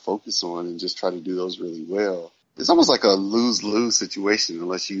that you're going to focus on and just try to do those really well. It's almost like a lose-lose situation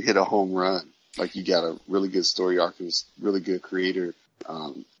unless you hit a home run. Like you got a really good story arc and a really good creator.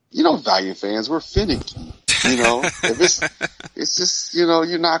 You know, Valiant fans, we're finicky. You know, if it's just, you know,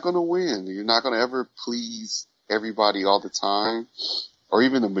 you're not going to win. You're not going to ever please everybody all the time or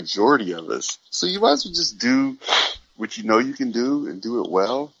even the majority of us. So you might as well just do what you know you can do and do it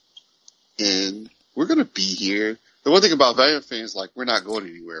well. And we're going to be here. The one thing about Valiant fans, like, we're not going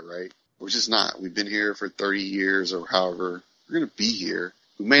anywhere, right? We're just not. We've been here for 30 years or however. We're going to be here.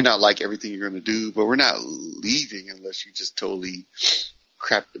 We may not like everything you're going to do, but we're not leaving unless you just totally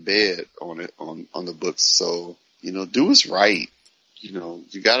crap the bed on it, on the books. So, you know, do what's right. You know,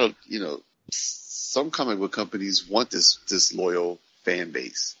 you gotta, you know, some comic book companies want this loyal fan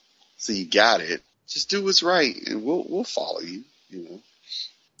base. So you got it. Just do what's right and we'll follow you, you know.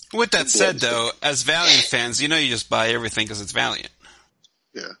 With that said, though, as Valiant fans, you know you just buy everything because it's Valiant.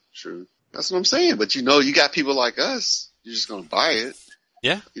 Yeah, true. That's what I'm saying. But, you know, you got people like us. You're just going to buy it.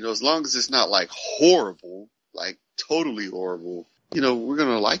 Yeah. You know, as long as it's not, like, horrible, like, totally horrible, you know, we're going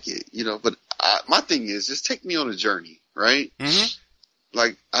to like it, you know. But my thing is, just take me on a journey, right? Mm-hmm.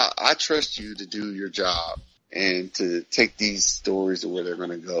 Like, I trust you to do your job and to take these stories to where they're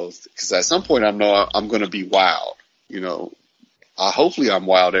going to go. Because at some point, I know I'm going to be wild, you know. Hopefully I'm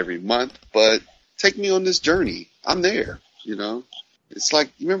wild every month, but take me on this journey. I'm there, you know. It's like,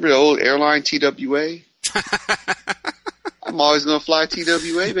 you remember the old airline TWA? I'm always going to fly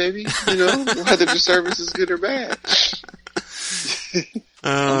TWA, baby, you know, whether the service is good or bad.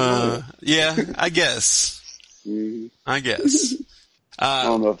 Yeah, I guess. Mm-hmm. I guess. I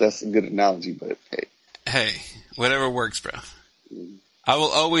don't know if that's a good analogy, but hey. Hey, whatever works, bro. Mm-hmm. I will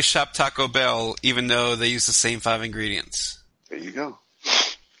always shop Taco Bell, even though they use the same 5 ingredients. There you go.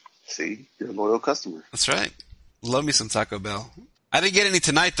 See, you're a loyal customer. That's right. Love me some Taco Bell. I didn't get any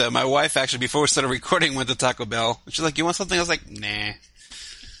tonight, though. My wife, actually, before we started recording, went to Taco Bell. She's like, you want something? I was like, nah.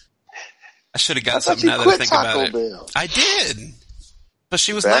 I should have got something now that I think about it. Bell. I did. But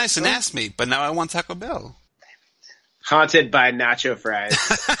she was nice and asked me, but now I want Taco Bell. Haunted by nacho fries.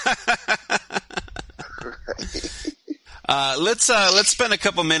 Let's spend a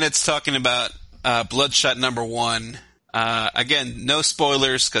couple minutes talking about Bloodshot #1. Again, no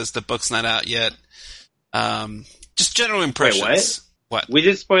spoilers because the book's not out yet. Just general impressions. Wait, what? We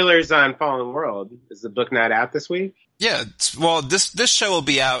did spoilers on Fallen World. Is the book not out this week? Yeah. Well, this show will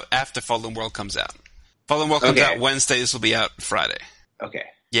be out after Fallen World comes out. Fallen World comes out Wednesday. This will be out Friday. Okay.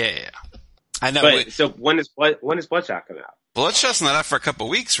 Yeah. I know. But, so when is Bloodshot come out? Bloodshot's not out for a couple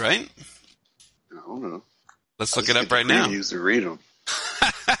weeks, right? I don't know. Let's look it up right now. Previews to read them.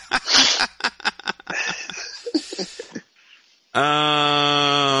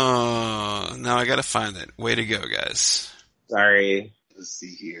 Now I gotta find it. Way to go, guys. Sorry. Let's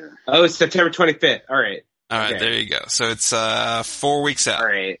see here. Oh, it's September 25th. All right. All right, there you go. So it's 4 weeks out. All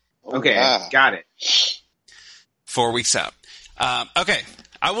right. Okay, got it. 4 weeks out. Okay,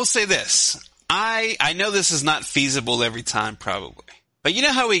 I will say this. I know this is not feasible every time, probably. But you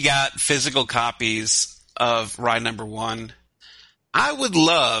know how we got physical copies of Ride #1? I would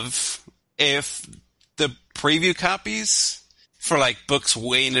love if the preview copies for like books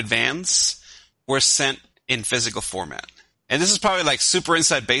way in advance were sent in physical format. And this is probably like super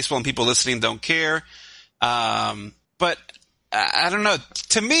inside baseball and people listening don't care. But I don't know.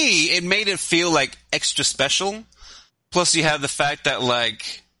 To me, it made it feel like extra special. Plus you have the fact that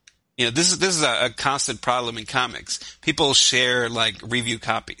like, you know, this is a constant problem in comics. People share like review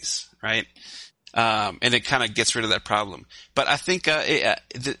copies, right? And it kind of gets rid of that problem. But I think,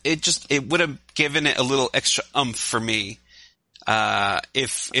 it would have given it a little extra oomph for me.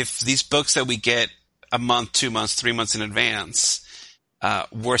 If these books that we get a month, 2 months, 3 months in advance,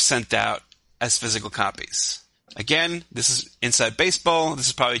 were sent out as physical copies. Again, this is inside baseball. This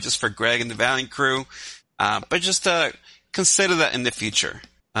is probably just for Greg and the Valiant crew. But just, consider that in the future.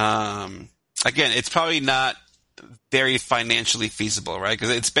 Again, it's probably not very financially feasible, right?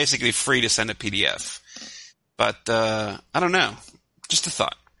 Because it's basically free to send a PDF. But, I don't know. Just a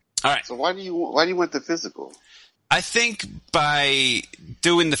thought. All right. So why do you want the physical? I think by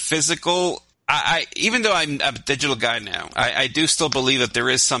doing the physical, I even though I'm a digital guy now, I do still believe that there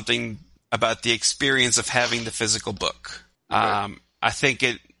is something about the experience of having the physical book. Okay. I think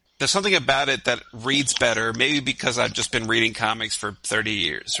there's something about it that reads better, maybe because I've just been reading comics for 30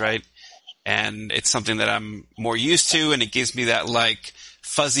 years, right? And it's something that I'm more used to, and it gives me that like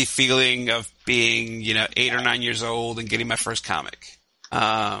fuzzy feeling of being, 8 or 9 years old and getting my first comic.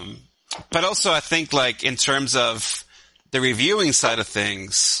 But also I think like in terms of the reviewing side of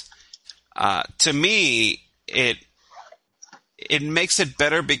things, to me, it makes it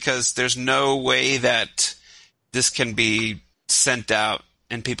better because there's no way that this can be sent out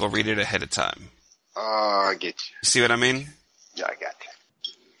and people read it ahead of time. I get you. See what I mean? Yeah, I got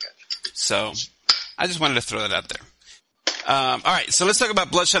you. So, I just wanted to throw that out there. All right, so let's talk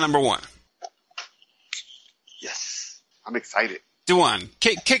about Bloodshot number 1. Yes. I'm excited. Duan,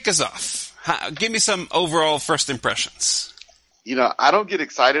 kick us off. Give me some overall first impressions. I don't get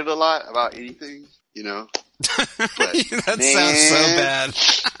excited a lot about anything, But, that sounds so bad.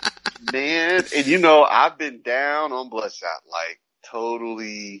 Man, and I've been down on Bloodshot, like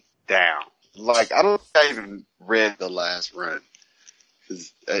totally down. Like I don't think I even read the last run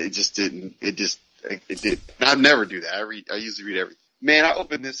because it did. I never do that. I usually read everything. Man, I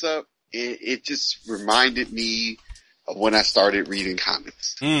opened this up. It just reminded me of when I started reading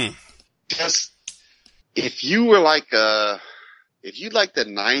comics. Just if you like the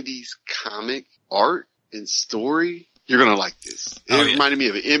 90s comic art and story, you're going to like this. It reminded me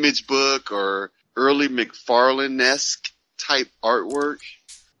of an Image book or early McFarlane-esque type artwork.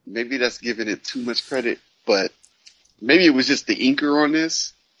 Maybe that's giving it too much credit, but maybe it was just the inker on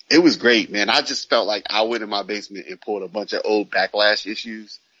this. It was great, man. I just felt like I went in my basement and pulled a bunch of old Backlash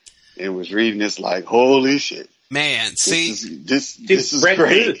issues and was reading this like, holy shit. Man, see, this is Brett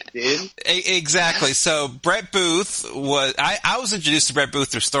great. Booth, dude. Exactly. So Brett Booth I was introduced to Brett Booth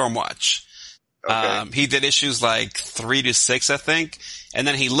through Stormwatch. Okay. He did issues like 3 to 6, I think, and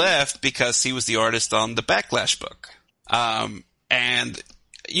then he left because he was the artist on the Backlash book. And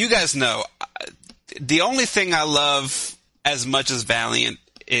you guys know, the only thing I love as much as Valiant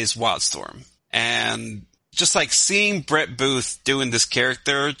is Wildstorm. And just like seeing Brett Booth doing this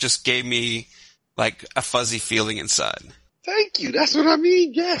character just gave me like a fuzzy feeling inside. Thank you. That's what I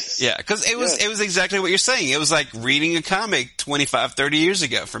mean. Yes. Yeah. Cause it was exactly what you're saying. It was like reading a comic 25, 30 years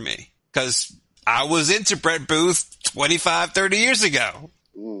ago for me. Cause I was into Brett Booth 25, 30 years ago.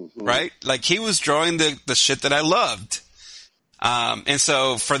 Mm-hmm. Right? Like he was drawing the shit that I loved. And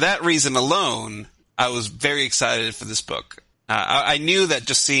so for that reason alone, I was very excited for this book. I knew that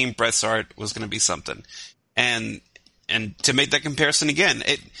just seeing Brett's art was going to be something. And to make that comparison again,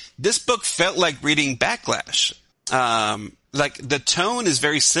 this book felt like reading Backlash. Like the tone is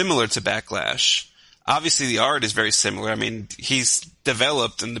very similar to Backlash. Obviously the art is very similar. I mean, he's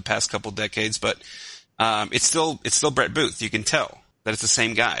developed in the past couple decades, but, it's still Brett Booth. You can tell that it's the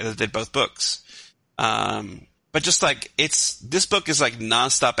same guy that did both books. But just like this book is like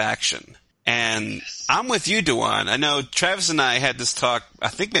nonstop action. And I'm with you, Duan. I know Travis and I had this talk, I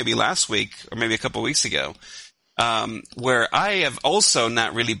think maybe last week or maybe a couple weeks ago, where I have also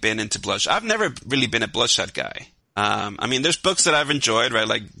not really been into Bloodshot. I've never really been a Bloodshot guy. I mean, there's books that I've enjoyed, right?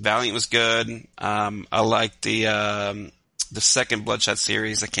 Like Valiant was good. I liked the second Bloodshot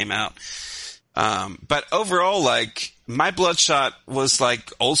series that came out. But overall, like my Bloodshot was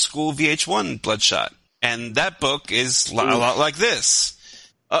like old school VH1 Bloodshot. And that book is a lot like this.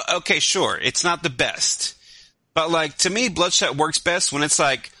 Okay, sure, it's not the best. But like, to me, Bloodshot works best when it's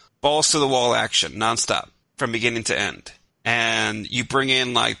like balls to the wall action, nonstop, from beginning to end. And you bring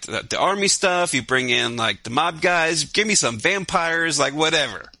in like the army stuff, you bring in like the mob guys, give me some vampires, like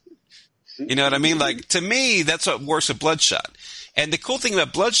whatever. You know what I mean? Like, to me, that's what works with Bloodshot. And the cool thing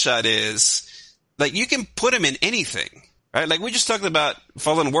about Bloodshot is, like, you can put him in anything, right? Like, we just talked about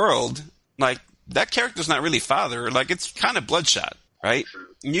Fallen World, like, that character's not really Father, like, it's kind of Bloodshot, right?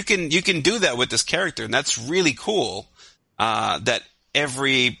 You can do that with this character, and that's really cool, that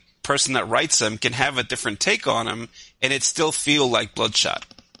every person that writes him can have a different take on him, and it still feel like Bloodshot.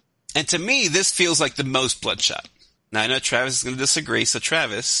 And to me, this feels like the most Bloodshot. Now, I know Travis is going to disagree, so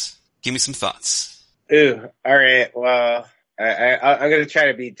Travis, give me some thoughts. Ooh, alright, well, I'm going to try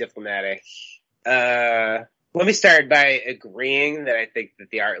to be diplomatic. Let me start by agreeing that I think that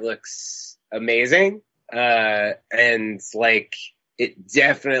the art looks amazing, and like, it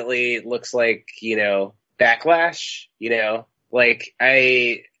definitely looks like, Backlash, like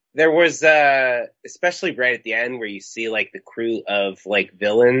there was, especially right at the end where you see like the crew of like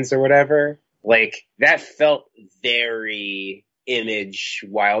villains or whatever, like that felt very Image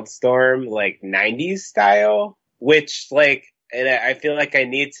Wildstorm, like 90s style, which like, and I feel like I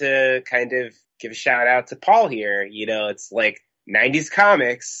need to kind of give a shout out to Paul here, it's like 90s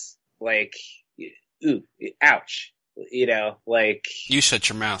comics, like, ooh, ouch. Like... You shut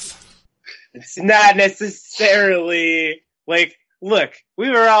your mouth. It's not necessarily, like, look, we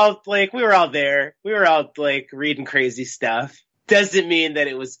were all there. We were all, like, reading crazy stuff. Doesn't mean that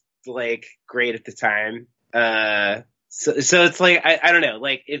it was, like, great at the time. So it's like, I don't know,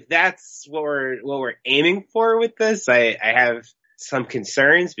 like if that's what we're aiming for with this, I have some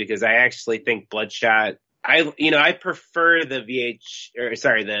concerns because I actually think Bloodshot, I prefer the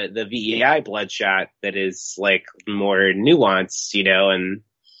the VEI Bloodshot that is like more nuanced, and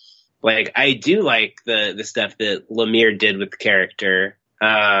like I do like the stuff that Lemire did with the character.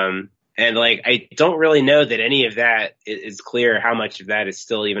 And like, I don't really know that any of that is clear how much of that is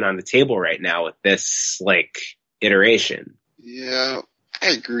still even on the table right now with this like iteration. Yeah, I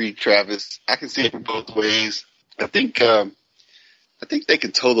agree, Travis. I can see it in both ways. I think they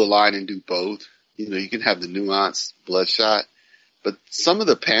can toe the line and do both. You can have the nuanced Bloodshot, but some of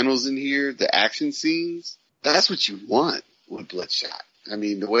the panels in here, the action scenes, that's what you want with Bloodshot. I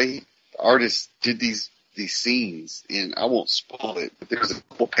mean, the way the artist did these scenes, and I won't spoil it, but there's a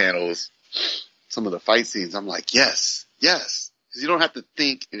couple panels, some of the fight scenes, I'm like, yes. Because you don't have to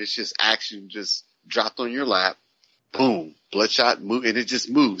think, and it's just action just dropped on your lap. Boom, Bloodshot move, and it just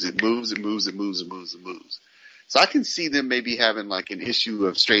moves. It moves. So I can see them maybe having like an issue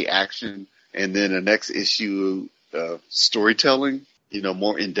of straight action, and then a next issue of storytelling,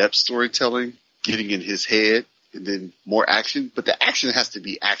 more in-depth storytelling, getting in his head, and then more action. But the action has to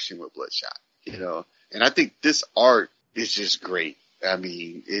be action with Bloodshot, And I think this art is just great. I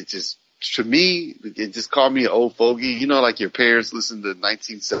mean, to me, it just called me an old fogey. Like your parents listen to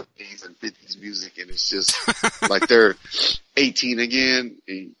 1970s and 50s music, and it's just like they're 18 again,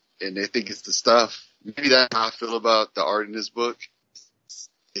 and they think it's the stuff. Maybe that's how I feel about the art in this book.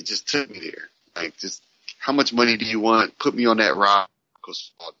 It just took me there. Like, just how much money do you want? Put me on that rock.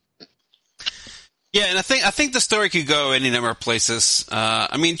 Yeah, and I think the story could go any number of places.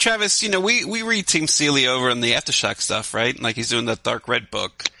 I mean, Travis, we read Team Seeley over in the Aftershock stuff, right? Like he's doing the Dark Red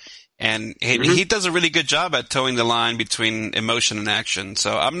book. And he does a really good job at towing the line between emotion and action.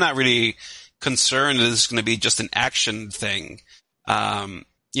 So I'm not really concerned that this is going to be just an action thing.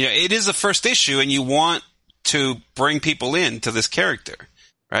 It is the first issue, and you want to bring people into this character,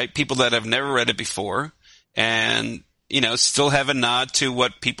 right? People that have never read it before, and still have a nod to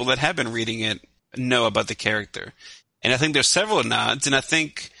what people that have been reading it know about the character. And I think there's several nods, and I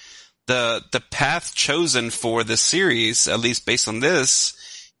think the path chosen for this series, at least based on this,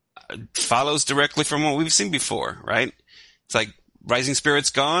 follows directly from what we've seen before, right? It's like Rising Spirit's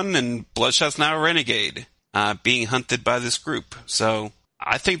gone and Bloodshot's now a renegade, being hunted by this group. So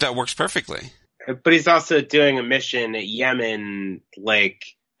I think that works perfectly. But he's also doing a mission at Yemen, like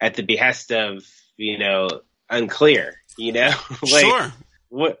at the behest of, Unclear, like, sure.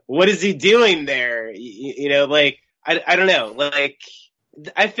 What is he doing there? I don't know. Like,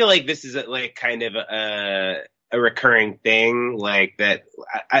 I feel like this is like kind of a recurring thing, like that.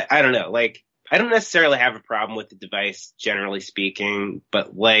 I don't know. Like, I don't necessarily have a problem with the device, generally speaking,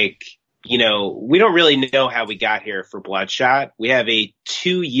 but like, we don't really know how we got here for Bloodshot. We have a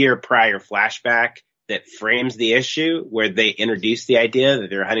 2-year prior flashback that frames the issue where they introduce the idea that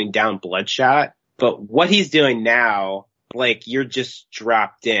they're hunting down Bloodshot. But what he's doing now, like, you're just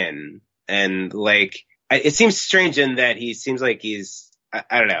dropped in, and like, it seems strange in that he seems like he's,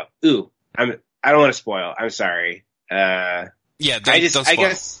 I don't know. Ooh, I don't want to spoil. I'm sorry. Yeah, don't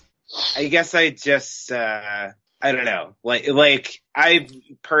spoil. I guess I just, I don't know. Like I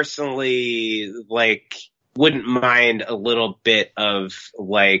personally, like, wouldn't mind a little bit of,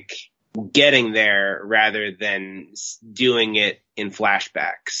 like, getting there rather than doing it in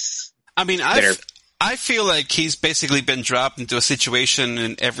flashbacks. I mean, I feel like he's basically been dropped into a situation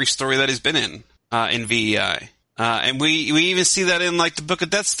in every story that he's been in VEI. And we even see that in like the Book of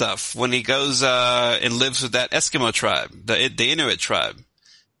Death stuff when he goes and lives with that Eskimo tribe, the Inuit tribe.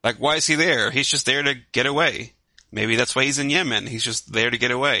 Like, why is he there? He's just there to get away. Maybe that's why he's in Yemen. He's just there to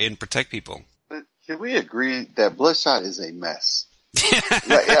get away and protect people. But can we agree that Bloodshot is a mess?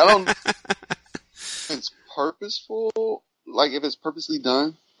 Like, I don't. It's purposeful. Like, if it's purposely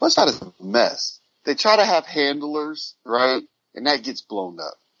done, Bloodshot is a mess. They try to have handlers, right? And that gets blown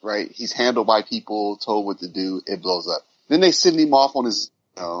up. Right? He's handled by people, told what to do, it blows up. Then they send him off on his,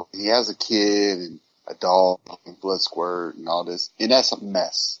 he has a kid and a dog and blood squirt and all this. And that's a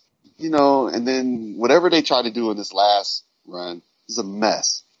mess. And then whatever they try to do in this last run is a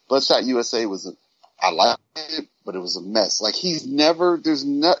mess. Bloodshot USA I liked it, but it was a mess. Like, you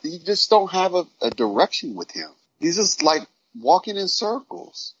just don't have a direction with him. He's just like walking in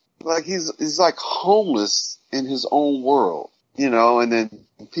circles. Like, he's like homeless in his own world. And then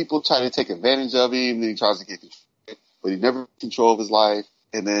people try to take advantage of him, and then he tries to get control, but he never control of his life.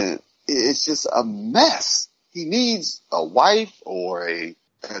 And then it's just a mess. He needs a wife or a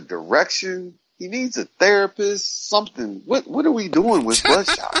direction. He needs a therapist, something. What are we doing with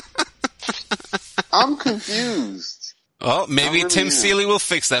Bloodshot? I'm confused. Oh, maybe Tim Seeley will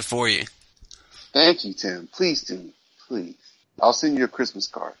fix that for you. Thank you, Tim. Please, Tim. Please. I'll send you a Christmas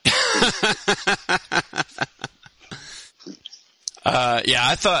card. Please. Yeah,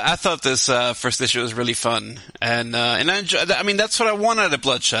 I thought this first issue was really fun, and I enjoy. I mean, that's what I want out of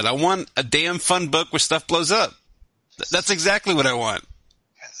Bloodshot. I want a damn fun book where stuff blows up. That's exactly what I want.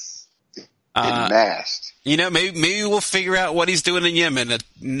 Yes. And mashed. You know, maybe we'll figure out what he's doing in Yemen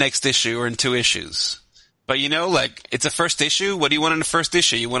next issue or in 2 issues. But you know, like, it's a first issue. What do you want in the first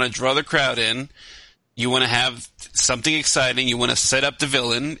issue? You want to draw the crowd in. You want to have something exciting. You want to set up the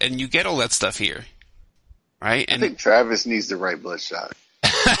villain, and you get all that stuff here. Right? And I think Travis needs to write Bloodshot.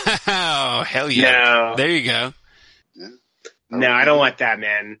 Oh, hell yeah. No. There you go. Yeah. No, I don't want that,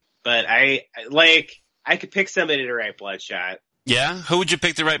 man. But I could pick somebody to write Bloodshot. Yeah? Who would you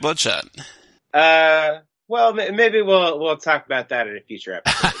pick to write Bloodshot? Well, maybe we'll talk about that in a future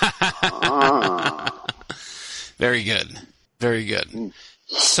episode. Very good. Very good.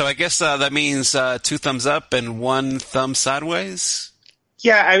 So I guess that means 2 thumbs up and 1 thumb sideways?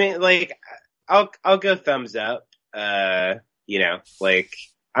 Yeah, I mean, like, I'll go thumbs up. You know, like,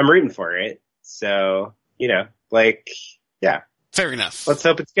 I'm rooting for it. So, you know, like, yeah. Fair enough. Let's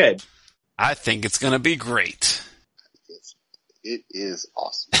hope it's good. I think it's going to be great. It is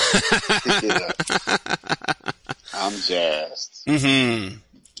awesome. Pick it up. I'm jazzed. Definitely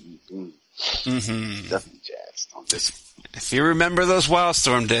jazzed on this. If you remember those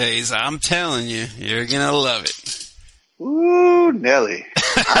Wildstorm days, I'm telling you, you're going to love it. Ooh, Nelly.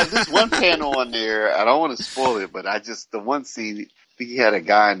 There's one panel on there. I don't want to spoil it, but the one scene, I think he had a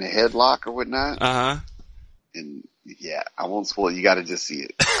guy in the headlock or whatnot. Uh-huh. And yeah, I won't spoil it. You got to just see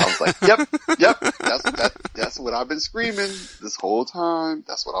it. I was like, yep. That's what I've been screaming this whole time.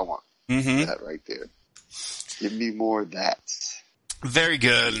 That's what I want. Mm-hmm. That right there. Give me more of that. Very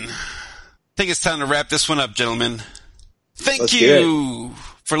good. I think it's time to wrap this one up, gentlemen. Thank Let's you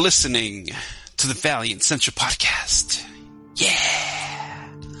for listening to the Valiant Central Podcast. Yeah.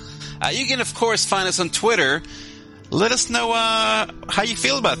 You can, of course, find us on Twitter. Let us know how you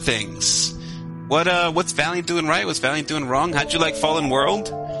feel about things. What's Valiant doing right? What's Valiant doing wrong? How'd you like Fallen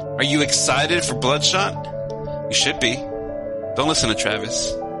World? Are you excited for Bloodshot? You should be. Don't listen to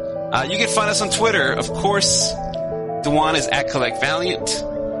Travis. You can find us on Twitter. Of course, Dewan is at Collect Valiant.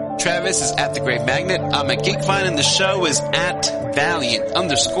 Travis is at The Great Magnet. I'm at Geekvine, and the show is at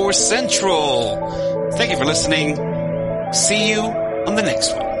Valiant_Central. Thank you for listening. See you on the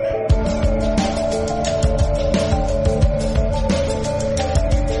next one.